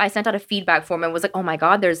idiot if I sent out a feedback form and was like, oh my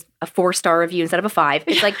God, there's a 4-star review instead of a 5.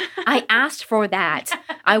 It's like, I asked for that.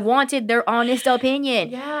 I wanted their honest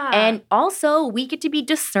opinion. Yeah. And also, we get to be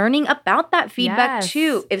discerning about that feedback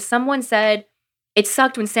too. If someone said, it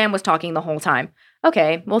sucked when Sam was talking the whole time.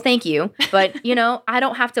 Okay, well, thank you. But, you know, I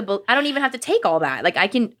don't even have to take all that. Like, I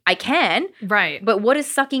can. Right. But what does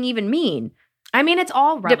sucking even mean? I mean, it's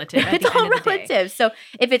all relative. It's all relative. So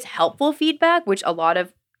if it's helpful feedback, which a lot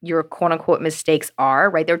of your quote unquote mistakes are,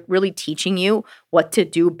 right? They're really teaching you what to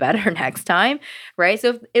do better next time, right?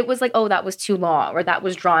 So if it was like, oh, that was too long or that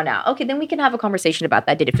was drawn out. Okay, then we can have a conversation about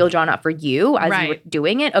that. Did it feel drawn out for you as you were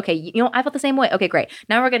doing it? Okay, you know, I felt the same way. Okay, great.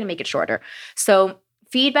 Now we're going to make it shorter. So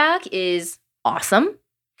feedback is awesome.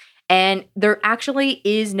 And there actually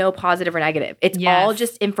is no positive or negative. It's all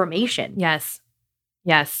just information. Yes.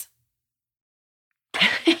 Yes.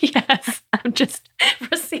 Yes, I'm just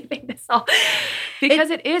receiving this all because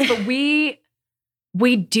it is, but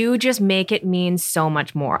we do just make it mean so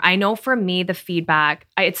much more. I know for me, the feedback,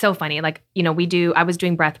 it's so funny. Like, you know, I was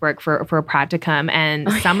doing breath work for a practicum and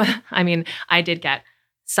I did get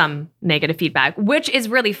some negative feedback, which is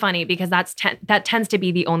really funny because that tends to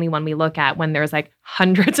be the only one we look at when there's like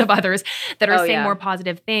hundreds of others that are saying more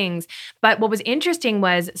positive things. But what was interesting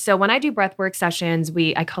was, so when I do breathwork sessions,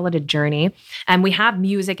 I call it a journey, and we have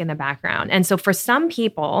music in the background. And so for some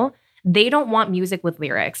people, they don't want music with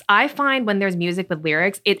lyrics. I find when there's music with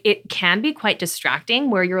lyrics, it can be quite distracting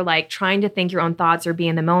where you're like trying to think your own thoughts or be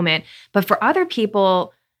in the moment. But for other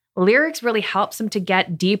people, lyrics really helps them to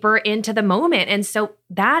get deeper into the moment. And so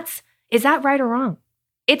is that right or wrong?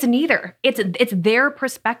 It's neither. It's their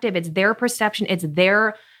perspective. It's their perception. It's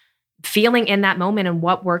their feeling in that moment and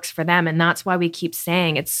what works for them. And that's why we keep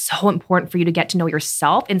saying it's so important for you to get to know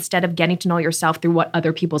yourself instead of getting to know yourself through what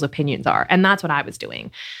other people's opinions are. And that's what I was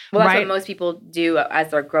doing. Well, that's what most people do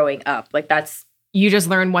as they're growing up. Like you just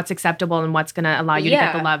learn what's acceptable and what's going to allow you to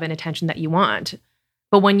get the love and attention that you want.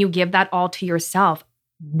 But when you give that all to yourself,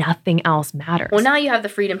 nothing else matters. Well, now you have the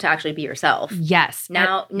freedom to actually be yourself. Yes.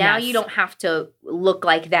 Now you don't have to look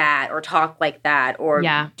like that or talk like that or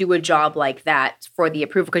do a job like that for the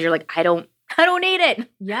approval because you're like, I don't need it.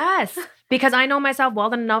 Yes. Because I know myself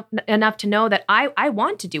well enough to know that I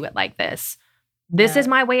want to do it like this. This is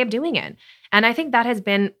my way of doing it. And I think that has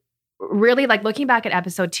been really, like, looking back at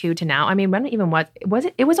episode 2 to now. I mean, when even was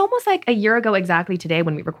it? It was almost like a year ago exactly today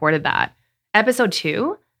when we recorded that. Episode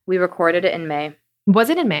 2. We recorded it in May. Was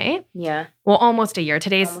it in May? Yeah. Well, almost a year.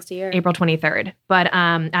 Today's almost a year. April 23rd. But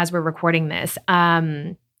as we're recording this,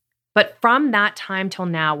 but from that time till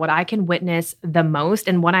now, what I can witness the most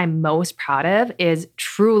and what I'm most proud of is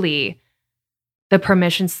truly the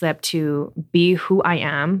permission slip to be who I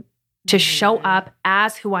am, to show up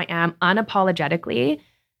as who I am unapologetically,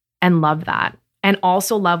 and love that. And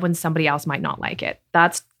also love when somebody else might not like it.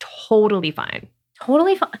 That's totally fine.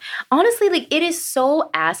 Totally fine. Honestly, like, it is so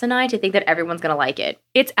asinine to think that everyone's going to like it.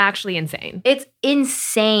 It's actually insane. It's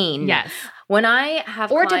insane. Yes. When I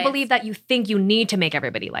have Or clients, to believe that you think you need to make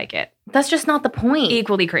everybody like it. that's just not the point.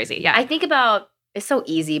 Equally crazy. Yeah. I think about, it's so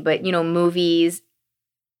easy, but movies,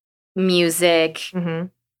 music,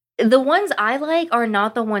 Mm-hmm. the ones I like are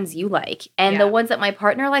not the ones you like. And the ones that my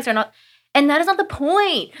partner likes are not. And that is not the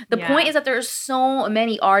point. The point is that there are so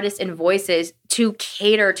many artists and voices to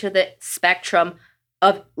cater to the spectrum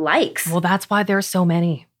of likes. Well, that's why there's so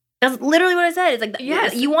many. That's literally what I said. It's like,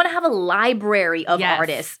 Yes. you want to have a library of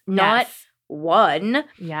artists, not one.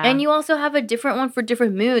 Yeah. And you also have a different one for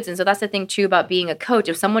different moods. And so that's the thing too about being a coach.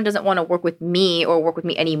 If someone doesn't want to work with me or work with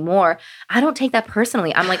me anymore, I don't take that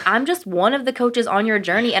personally. I'm like, I'm just one of the coaches on your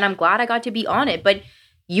journey, and I'm glad I got to be on it. But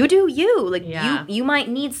you do you. Like, you might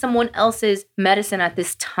need someone else's medicine at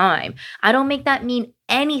this time. I don't make that mean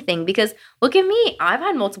anything, because look at me. I've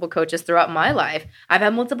had multiple coaches throughout my life. I've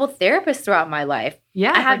had multiple therapists throughout my life.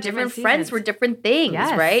 Yeah. I have different friends for different things,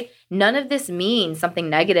 right? None of this means something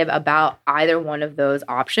negative about either one of those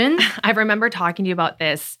options. I remember talking to you about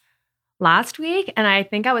this last week, and I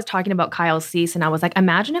think I was talking about Kyle Cease, and I was like,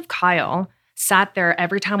 imagine if Kyle sat there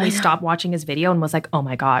every time we stopped watching his video and was like, oh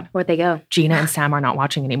my God, where'd they go? Gina and Sam are not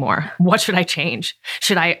watching anymore. What should I change?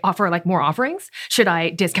 Should I offer like more offerings? Should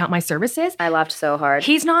I discount my services? I laughed so hard.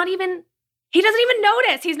 He doesn't even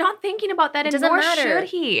notice. He's not thinking about that. It doesn't matter. Should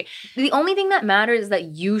he? The only thing that matters is that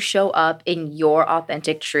you show up in your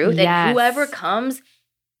authentic truth, and whoever comes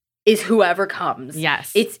is whoever comes.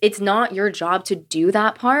 Yes. It's not your job to do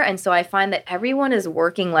that part. And so I find that everyone is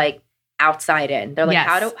working like outside in. They're like,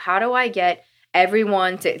 how do I get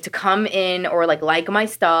everyone to come in or like my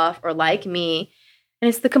stuff or like me? And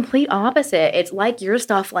it's the complete opposite. It's like your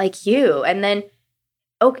stuff, like you. And then,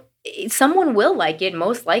 okay, someone will like it,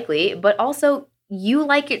 most likely, but also you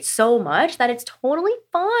like it so much that it's totally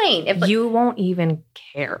fine. If you won't even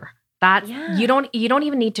care. You don't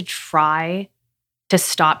even need to try to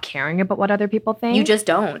stop caring about what other people think. You just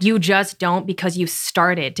don't. You just don't, because you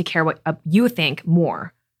started to care what you think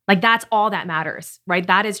more. Like, that's all that matters, right?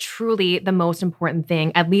 That is truly the most important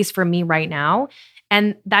thing, at least for me right now.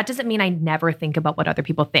 And that doesn't mean I never think about what other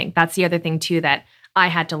people think. That's the other thing too that I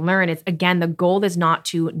had to learn is, again, the goal is not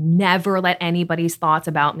to never let anybody's thoughts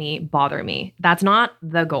about me bother me. That's not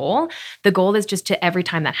the goal. The goal is just to, every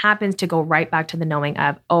time that happens, to go right back to the knowing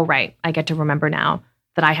of, oh, right, I get to remember now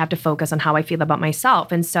that I have to focus on how I feel about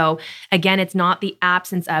myself. And so, again, it's not the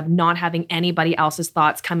absence of not having anybody else's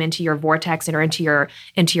thoughts come into your vortex or into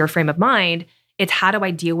your frame of mind. It's how do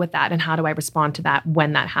I deal with that and how do I respond to that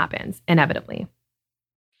when that happens, inevitably.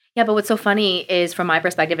 Yeah, but what's so funny is, from my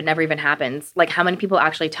perspective, it never even happens. Like, how many people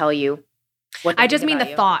actually tell you what they I just mean the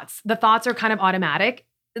you? thoughts. The thoughts are kind of automatic.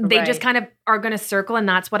 They just kind of are going to circle. And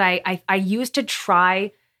that's what I used to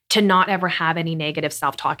try to not ever have any negative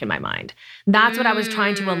self-talk in my mind. That's what I was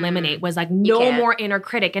trying to eliminate, was like no more inner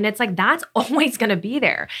critic. And it's like, that's always going to be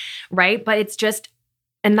there, right? But it's just,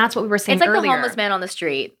 and that's what we were saying earlier. It's like the homeless man on the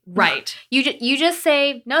street. Right. You just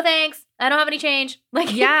say, no thanks, I don't have any change.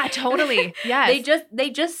 Like, yeah, totally. Yes. They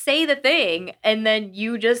just say the thing, and then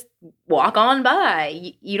you just walk on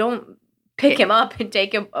by. You don't pick him up and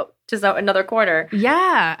take him to another corner.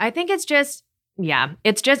 Yeah, I think it's just,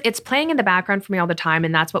 it's playing in the background for me all the time.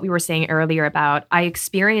 And that's what we were saying earlier about, I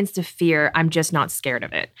experienced the fear. I'm just not scared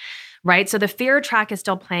of it. Right. So the fear track is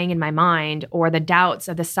still playing in my mind, or the doubts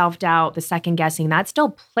of the self-doubt, the second guessing, that still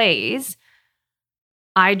plays.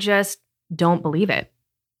 I just don't believe it.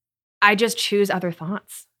 I just choose other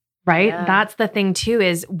thoughts. Right. Yeah. That's the thing too,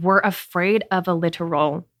 is we're afraid of a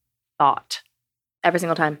literal thought. Every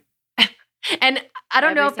single time. And I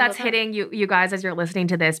don't know if that's hitting you guys as you're listening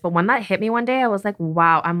to this, but when that hit me one day, I was like,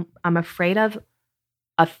 wow, I'm afraid of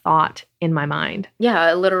a thought in my mind.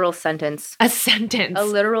 Yeah, a literal sentence. A sentence. A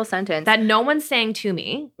literal sentence. That no one's saying to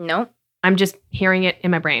me. No. I'm just hearing it in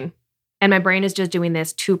my brain. And my brain is just doing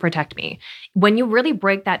this to protect me. When you really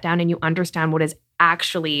break that down and you understand what is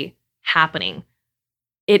actually happening,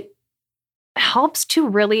 it helps to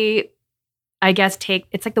really, I guess,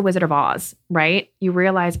 it's like the Wizard of Oz, right? You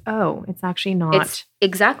realize, oh, it's actually not. It's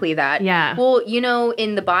exactly that. Yeah. Well,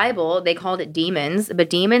 in the Bible, they called it demons, but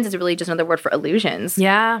demons is really just another word for illusions.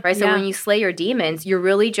 Yeah. Right? So when you slay your demons, you're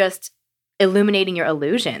really just illuminating your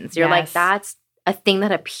illusions. You're like, that's a thing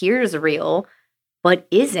that appears real, but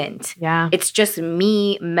isn't. Yeah. It's just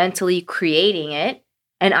me mentally creating it,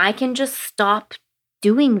 and I can just stop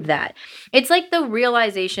doing that. It's like the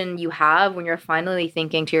realization you have when you're finally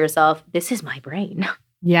thinking to yourself, this is my brain.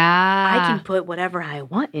 Yeah. I can put whatever I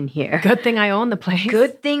want in here. Good thing I own the place.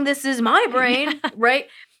 Good thing this is my brain, right?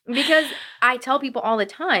 Because I tell people all the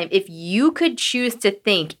time, if you could choose to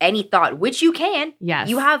think any thought, which you can,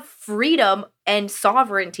 you have freedom and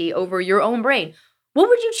sovereignty over your own brain. What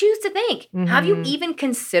would you choose to think? Mm-hmm. Have you even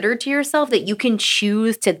considered to yourself that you can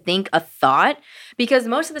choose to think a thought? Because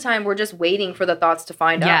most of the time we're just waiting for the thoughts to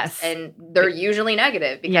find us. And they're usually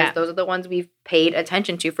negative because those are the ones we've paid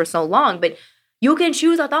attention to for so long. But you can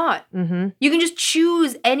choose a thought. Mm-hmm. You can just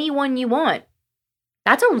choose any one you want.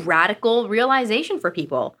 That's a radical realization for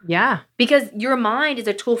people. Yeah. Because your mind is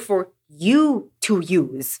a tool for you to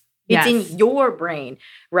use. It's in your brain,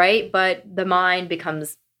 right? But the mind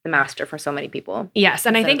becomes the master for so many people. Yes.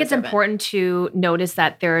 And I think it's important to notice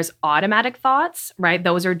that there's automatic thoughts, right?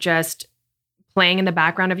 Those are just playing in the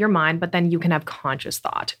background of your mind, but then you can have conscious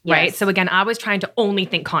thought, right? So again, I was trying to only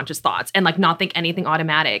think conscious thoughts and like not think anything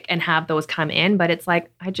automatic and have those come in. But it's like,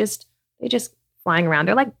 they just flying around.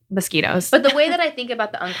 They're like mosquitoes. But the way that I think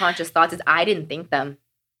about the unconscious thoughts is I didn't think them.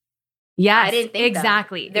 Yes, I didn't think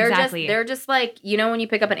exactly. Them. They're just like, you know, when you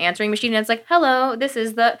pick up an answering machine and it's like, hello, this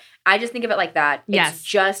is I just think of it like that. Yes. It's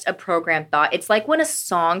just a programmed thought. It's like when a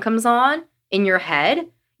song comes on in your head,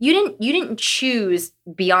 you didn't choose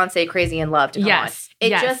Beyonce Crazy in Love to come on. It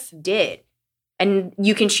just did. And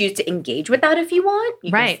you can choose to engage with that if you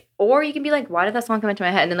want. Or you can be like, why did that song come into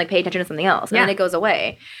my head? And then like pay attention to something else. And then it goes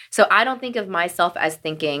away. So I don't think of myself as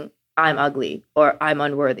thinking I'm ugly or I'm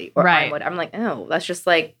unworthy or I'm like, oh,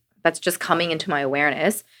 that's just coming into my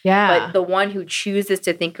awareness. Yeah. But the one who chooses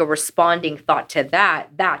to think a responding thought to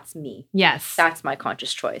that's me. Yes. That's my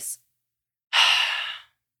conscious choice.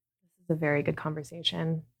 This is a very good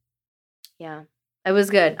conversation. Yeah. It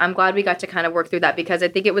was good. I'm glad we got to kind of work through that because I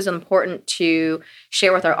think it was important to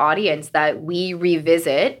share with our audience that we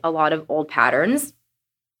revisit a lot of old patterns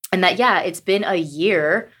and that, it's been a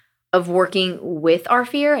year of working with our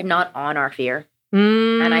fear, not on our fear.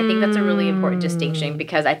 And I think that's a really important distinction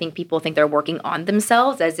because I think people think they're working on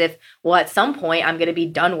themselves as if, well, at some point I'm going to be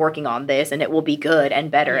done working on this and it will be good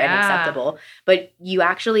and better and acceptable. But you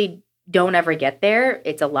actually don't ever get there.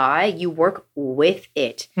 It's a lie. You work with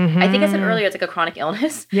it. Mm-hmm. I think I said earlier, it's like a chronic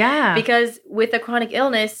illness. Yeah. Because with a chronic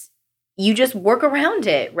illness, you just work around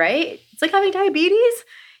it, right? It's like having diabetes.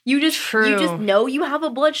 You just know you have a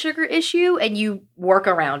blood sugar issue and you work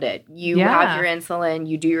around it. You have your insulin,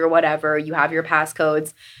 you do your whatever, you have your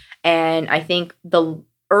passcodes. And I think the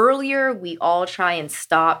earlier we all try and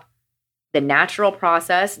stop the natural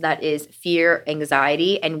process that is fear,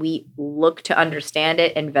 anxiety, and we look to understand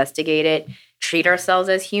it, investigate it, treat ourselves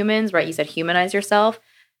as humans, right? You said humanize yourself.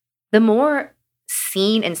 The more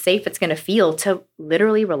seen and safe it's going to feel to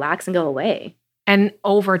literally relax and go away. And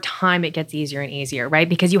over time, it gets easier and easier, right?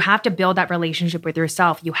 Because you have to build that relationship with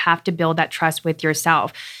yourself. You have to build that trust with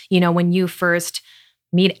yourself. You know, when you first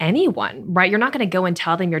meet anyone, right? You're not going to go and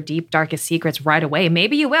tell them your deep, darkest secrets right away.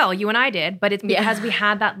 Maybe you will. You and I did. But it's because we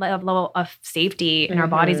had that level of safety in our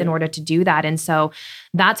bodies in order to do that. And so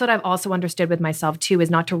that's what I've also understood with myself too, is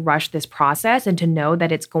not to rush this process and to know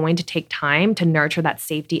that it's going to take time to nurture that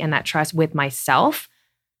safety and that trust with myself,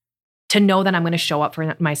 to know that I'm going to show up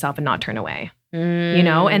for myself and not turn away. You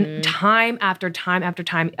know, and time after time after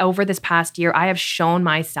time over this past year, I have shown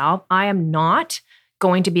myself I am not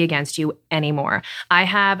going to be against you anymore. I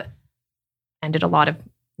have ended a lot of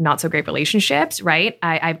not so great relationships, right?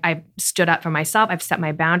 I've stood up for myself. I've set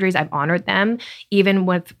my boundaries. I've honored them, even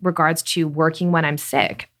with regards to working when I'm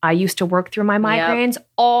sick. I used to work through my migraines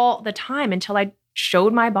all the time until I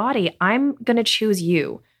showed my body, I'm going to choose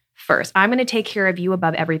you first. I'm going to take care of you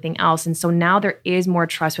above everything else. And so now there is more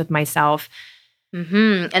trust with myself.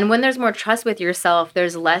 Mm-hmm. And when there's more trust with yourself,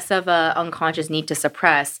 there's less of a unconscious need to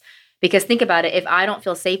suppress. Because think about it, if I don't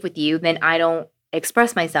feel safe with you, then I don't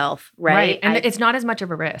express myself, right? And it's not as much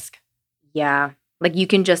of a risk. Yeah. Like you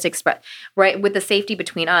can just express, right? With the safety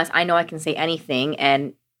between us, I know I can say anything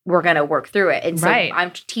and we're going to work through it. And so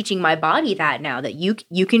I'm teaching my body that now, that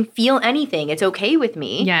you can feel anything. It's okay with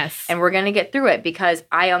me. Yes. And we're going to get through it, because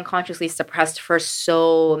I unconsciously suppressed for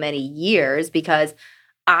so many years because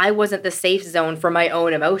I wasn't the safe zone for my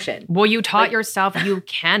own emotion. Well, you taught yourself you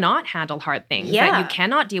cannot handle hard things. Yeah. That you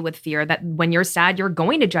cannot deal with fear. That when you're sad, you're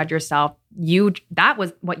going to judge yourself. That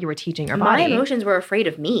was what you were teaching your body. My emotions were afraid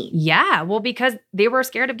of me. Yeah. Well, because they were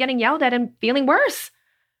scared of getting yelled at and feeling worse.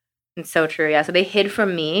 It's so true. Yeah. So they hid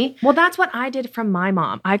from me. Well, that's what I did from my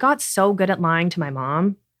mom. I got so good at lying to my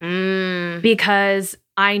mom because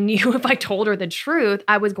I knew if I told her the truth,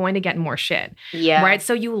 I was going to get more shit. Yeah. Right.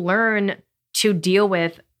 So you learn to deal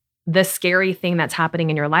with the scary thing that's happening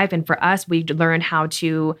in your life. And for us, we learned how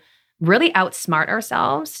to really outsmart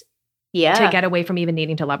ourselves to get away from even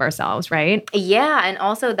needing to love ourselves, right? Yeah. And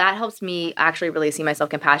also that helps me actually really see myself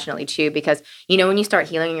compassionately too, because when you start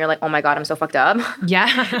healing and you're like, oh my God, I'm so fucked up.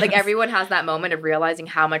 Yeah. Like everyone has that moment of realizing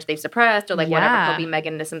how much they've suppressed or like whatever coping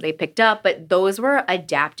mechanism they picked up. But those were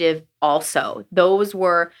adaptive also. Those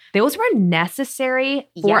were necessary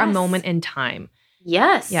for a moment in time.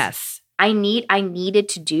 Yes. Yes. I needed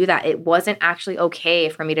to do that. It wasn't actually okay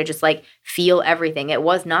for me to just like feel everything. It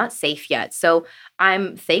was not safe yet. So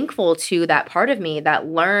I'm thankful to that part of me that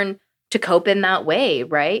learned to cope in that way,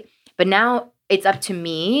 right? But now it's up to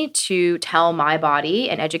me to tell my body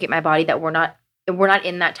and educate my body that we're not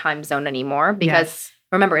in that time zone anymore, because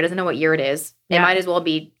remember, it doesn't know what year it is. It might as well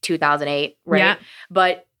be 2008, right? Yeah.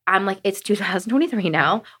 But I'm like, it's 2023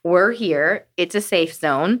 now. We're here. It's a safe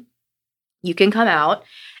zone. You can come out.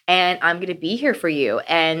 And I'm going to be here for you.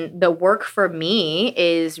 And the work for me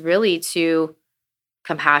is really to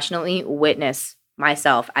compassionately witness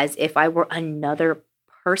myself as if I were another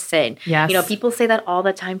person. Yes. People say that all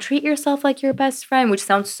the time. Treat yourself like your best friend, which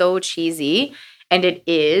sounds so cheesy. And it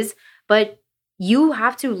is. But you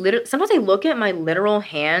have to sometimes I look at my literal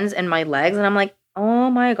hands and my legs and I'm like, oh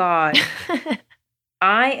my God,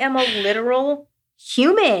 I am a literal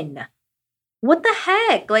human. What the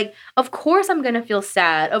heck? Like, of course I'm going to feel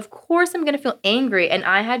sad. Of course I'm going to feel angry. And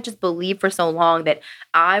I had just believed for so long that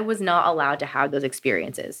I was not allowed to have those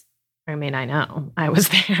experiences. I mean, I know. I was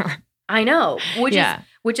there. I know.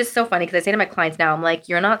 Which is so funny because I say to my clients now, I'm like,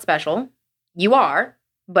 you're not special. You are,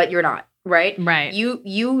 but you're not, right? Right.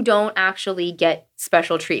 You don't actually get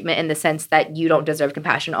special treatment in the sense that you don't deserve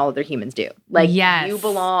compassion. All other humans do. Like, you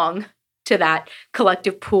belong to that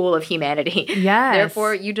collective pool of humanity. Yes.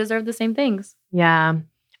 Therefore, you deserve the same things. Yeah.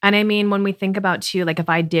 And I mean, when we think about too, like if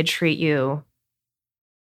I did treat you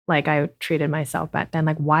like I treated myself back then,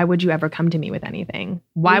 like why would you ever come to me with anything?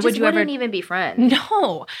 Why would you wouldn't even be friends?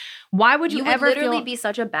 No. Why would you ever literally be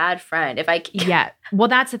such a bad friend if I Yeah. Well,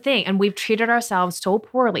 that's the thing. And we've treated ourselves so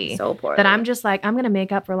poorly. That I'm just like, I'm going to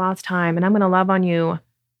make up for lost time and I'm going to love on you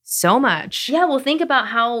so much. Yeah. Well, think about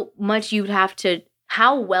how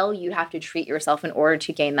well you'd have to treat yourself in order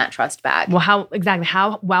to gain that trust back. Well, how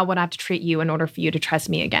well would I have to treat you in order for you to trust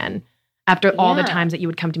me again? After all the times that you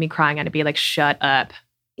would come to me crying and I'd be like, shut up.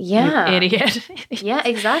 Yeah. You idiot. Yeah,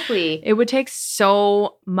 exactly. It would take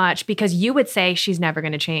so much because you would say she's never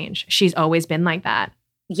going to change. She's always been like that.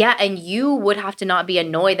 Yeah, and you would have to not be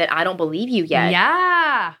annoyed that I don't believe you yet.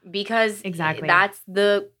 Yeah. Because that's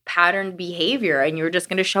the pattern behavior and you're just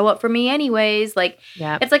going to show up for me anyways. Like,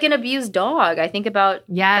 it's like an abused dog. I think about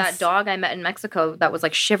that dog I met in Mexico that was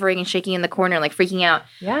like shivering and shaking in the corner, like freaking out.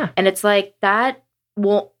 Yeah. And it's like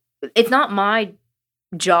it's not my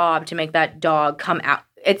job to make that dog come out.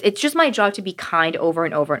 It's just my job to be kind over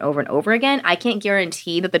and over and over and over again. I can't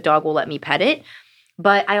guarantee that the dog will let me pet it.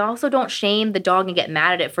 But I also don't shame the dog and get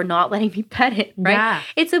mad at it for not letting me pet it, right? Yeah.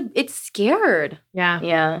 It's scared.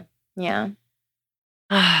 Yeah. Yeah.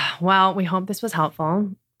 Well, we hope this was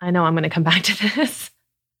helpful. I know I'm going to come back to this.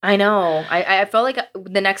 I know. I felt like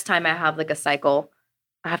the next time I have like a cycle,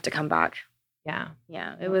 I have to come back. Yeah.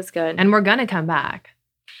 Yeah, it was good. And we're going to come back.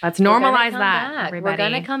 Let's normalize that, everybody. We're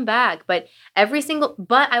going to come back. But I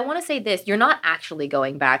want to say this, you're not actually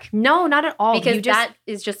going back. No, not at all. Because that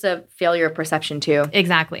is just a failure of perception too.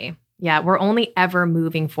 Exactly. Yeah, we're only ever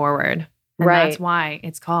moving forward. And that's why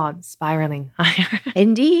it's called spiraling higher.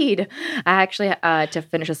 Indeed. I actually, to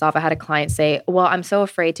finish this off, I had a client say, well, I'm so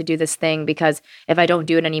afraid to do this thing because if I don't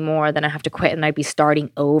do it anymore, then I have to quit and I'd be starting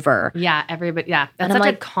over. Yeah, everybody. Yeah, that's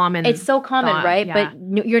such a common It's so common, thought, right? Yeah.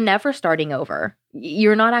 But you're never starting over.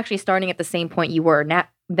 You're not actually starting at the same point you were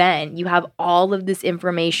then. You have all of this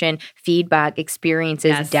information, feedback,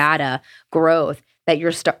 experiences, data, growth that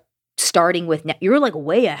you're starting with now. You're like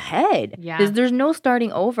way ahead. Yeah. There's no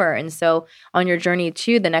starting over. And so on your journey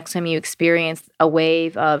too, the next time you experience a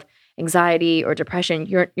wave of anxiety or depression,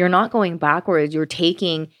 you're not going backwards. You're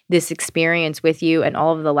taking this experience with you and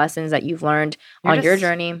all of the lessons that you've learned on your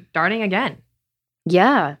journey. Starting again.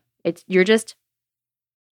 Yeah.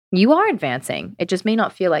 You are advancing. It just may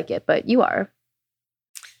not feel like it, but you are.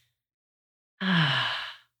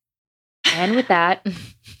 And with that,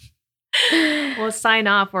 we'll sign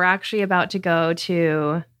off. We're actually about to go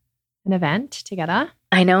to an event together.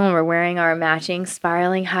 I know, and we're wearing our matching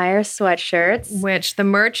Spiraling Higher sweatshirts. Which the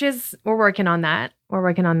merch is, we're working on that.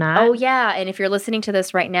 Oh, yeah. And if you're listening to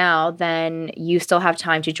this right now, then you still have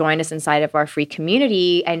time to join us inside of our free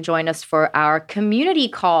community and join us for our community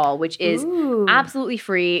call, which is absolutely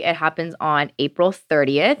free. It happens on April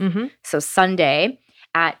 30th, so Sunday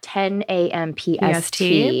at 10 a.m. PST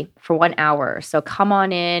for 1 hour. So come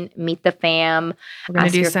on in, meet the fam, we're gonna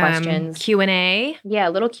ask do your some questions. Q&A. Yeah,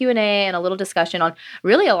 a little Q&A and a little discussion on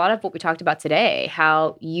really a lot of what we talked about today,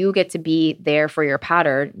 how you get to be there for your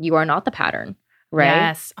pattern. You are not the pattern. Right?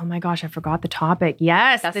 Yes. Oh my gosh, I forgot the topic.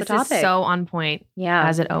 Yes, that's this the topic. Is so on point. Yeah,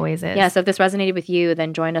 as it always is. Yeah. So if this resonated with you,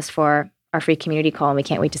 then join us for our free community call, and we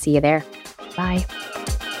can't wait to see you there. Bye.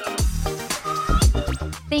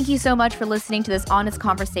 Thank you so much for listening to this honest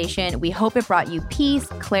conversation. We hope it brought you peace,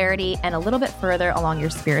 clarity, and a little bit further along your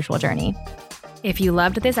spiritual journey. If you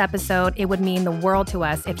loved this episode, it would mean the world to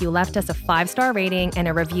us if you left us a 5-star rating and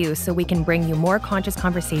a review so we can bring you more conscious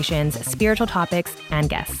conversations, spiritual topics, and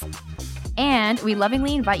guests. And we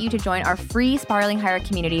lovingly invite you to join our free Spiraling Higher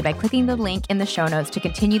community by clicking the link in the show notes to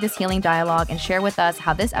continue this healing dialogue and share with us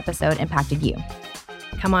how this episode impacted you.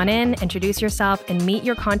 Come on in, introduce yourself, and meet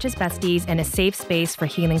your conscious besties in a safe space for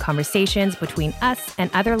healing conversations between us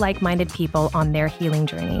and other like-minded people on their healing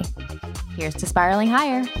journey. Here's to Spiraling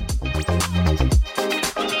Higher.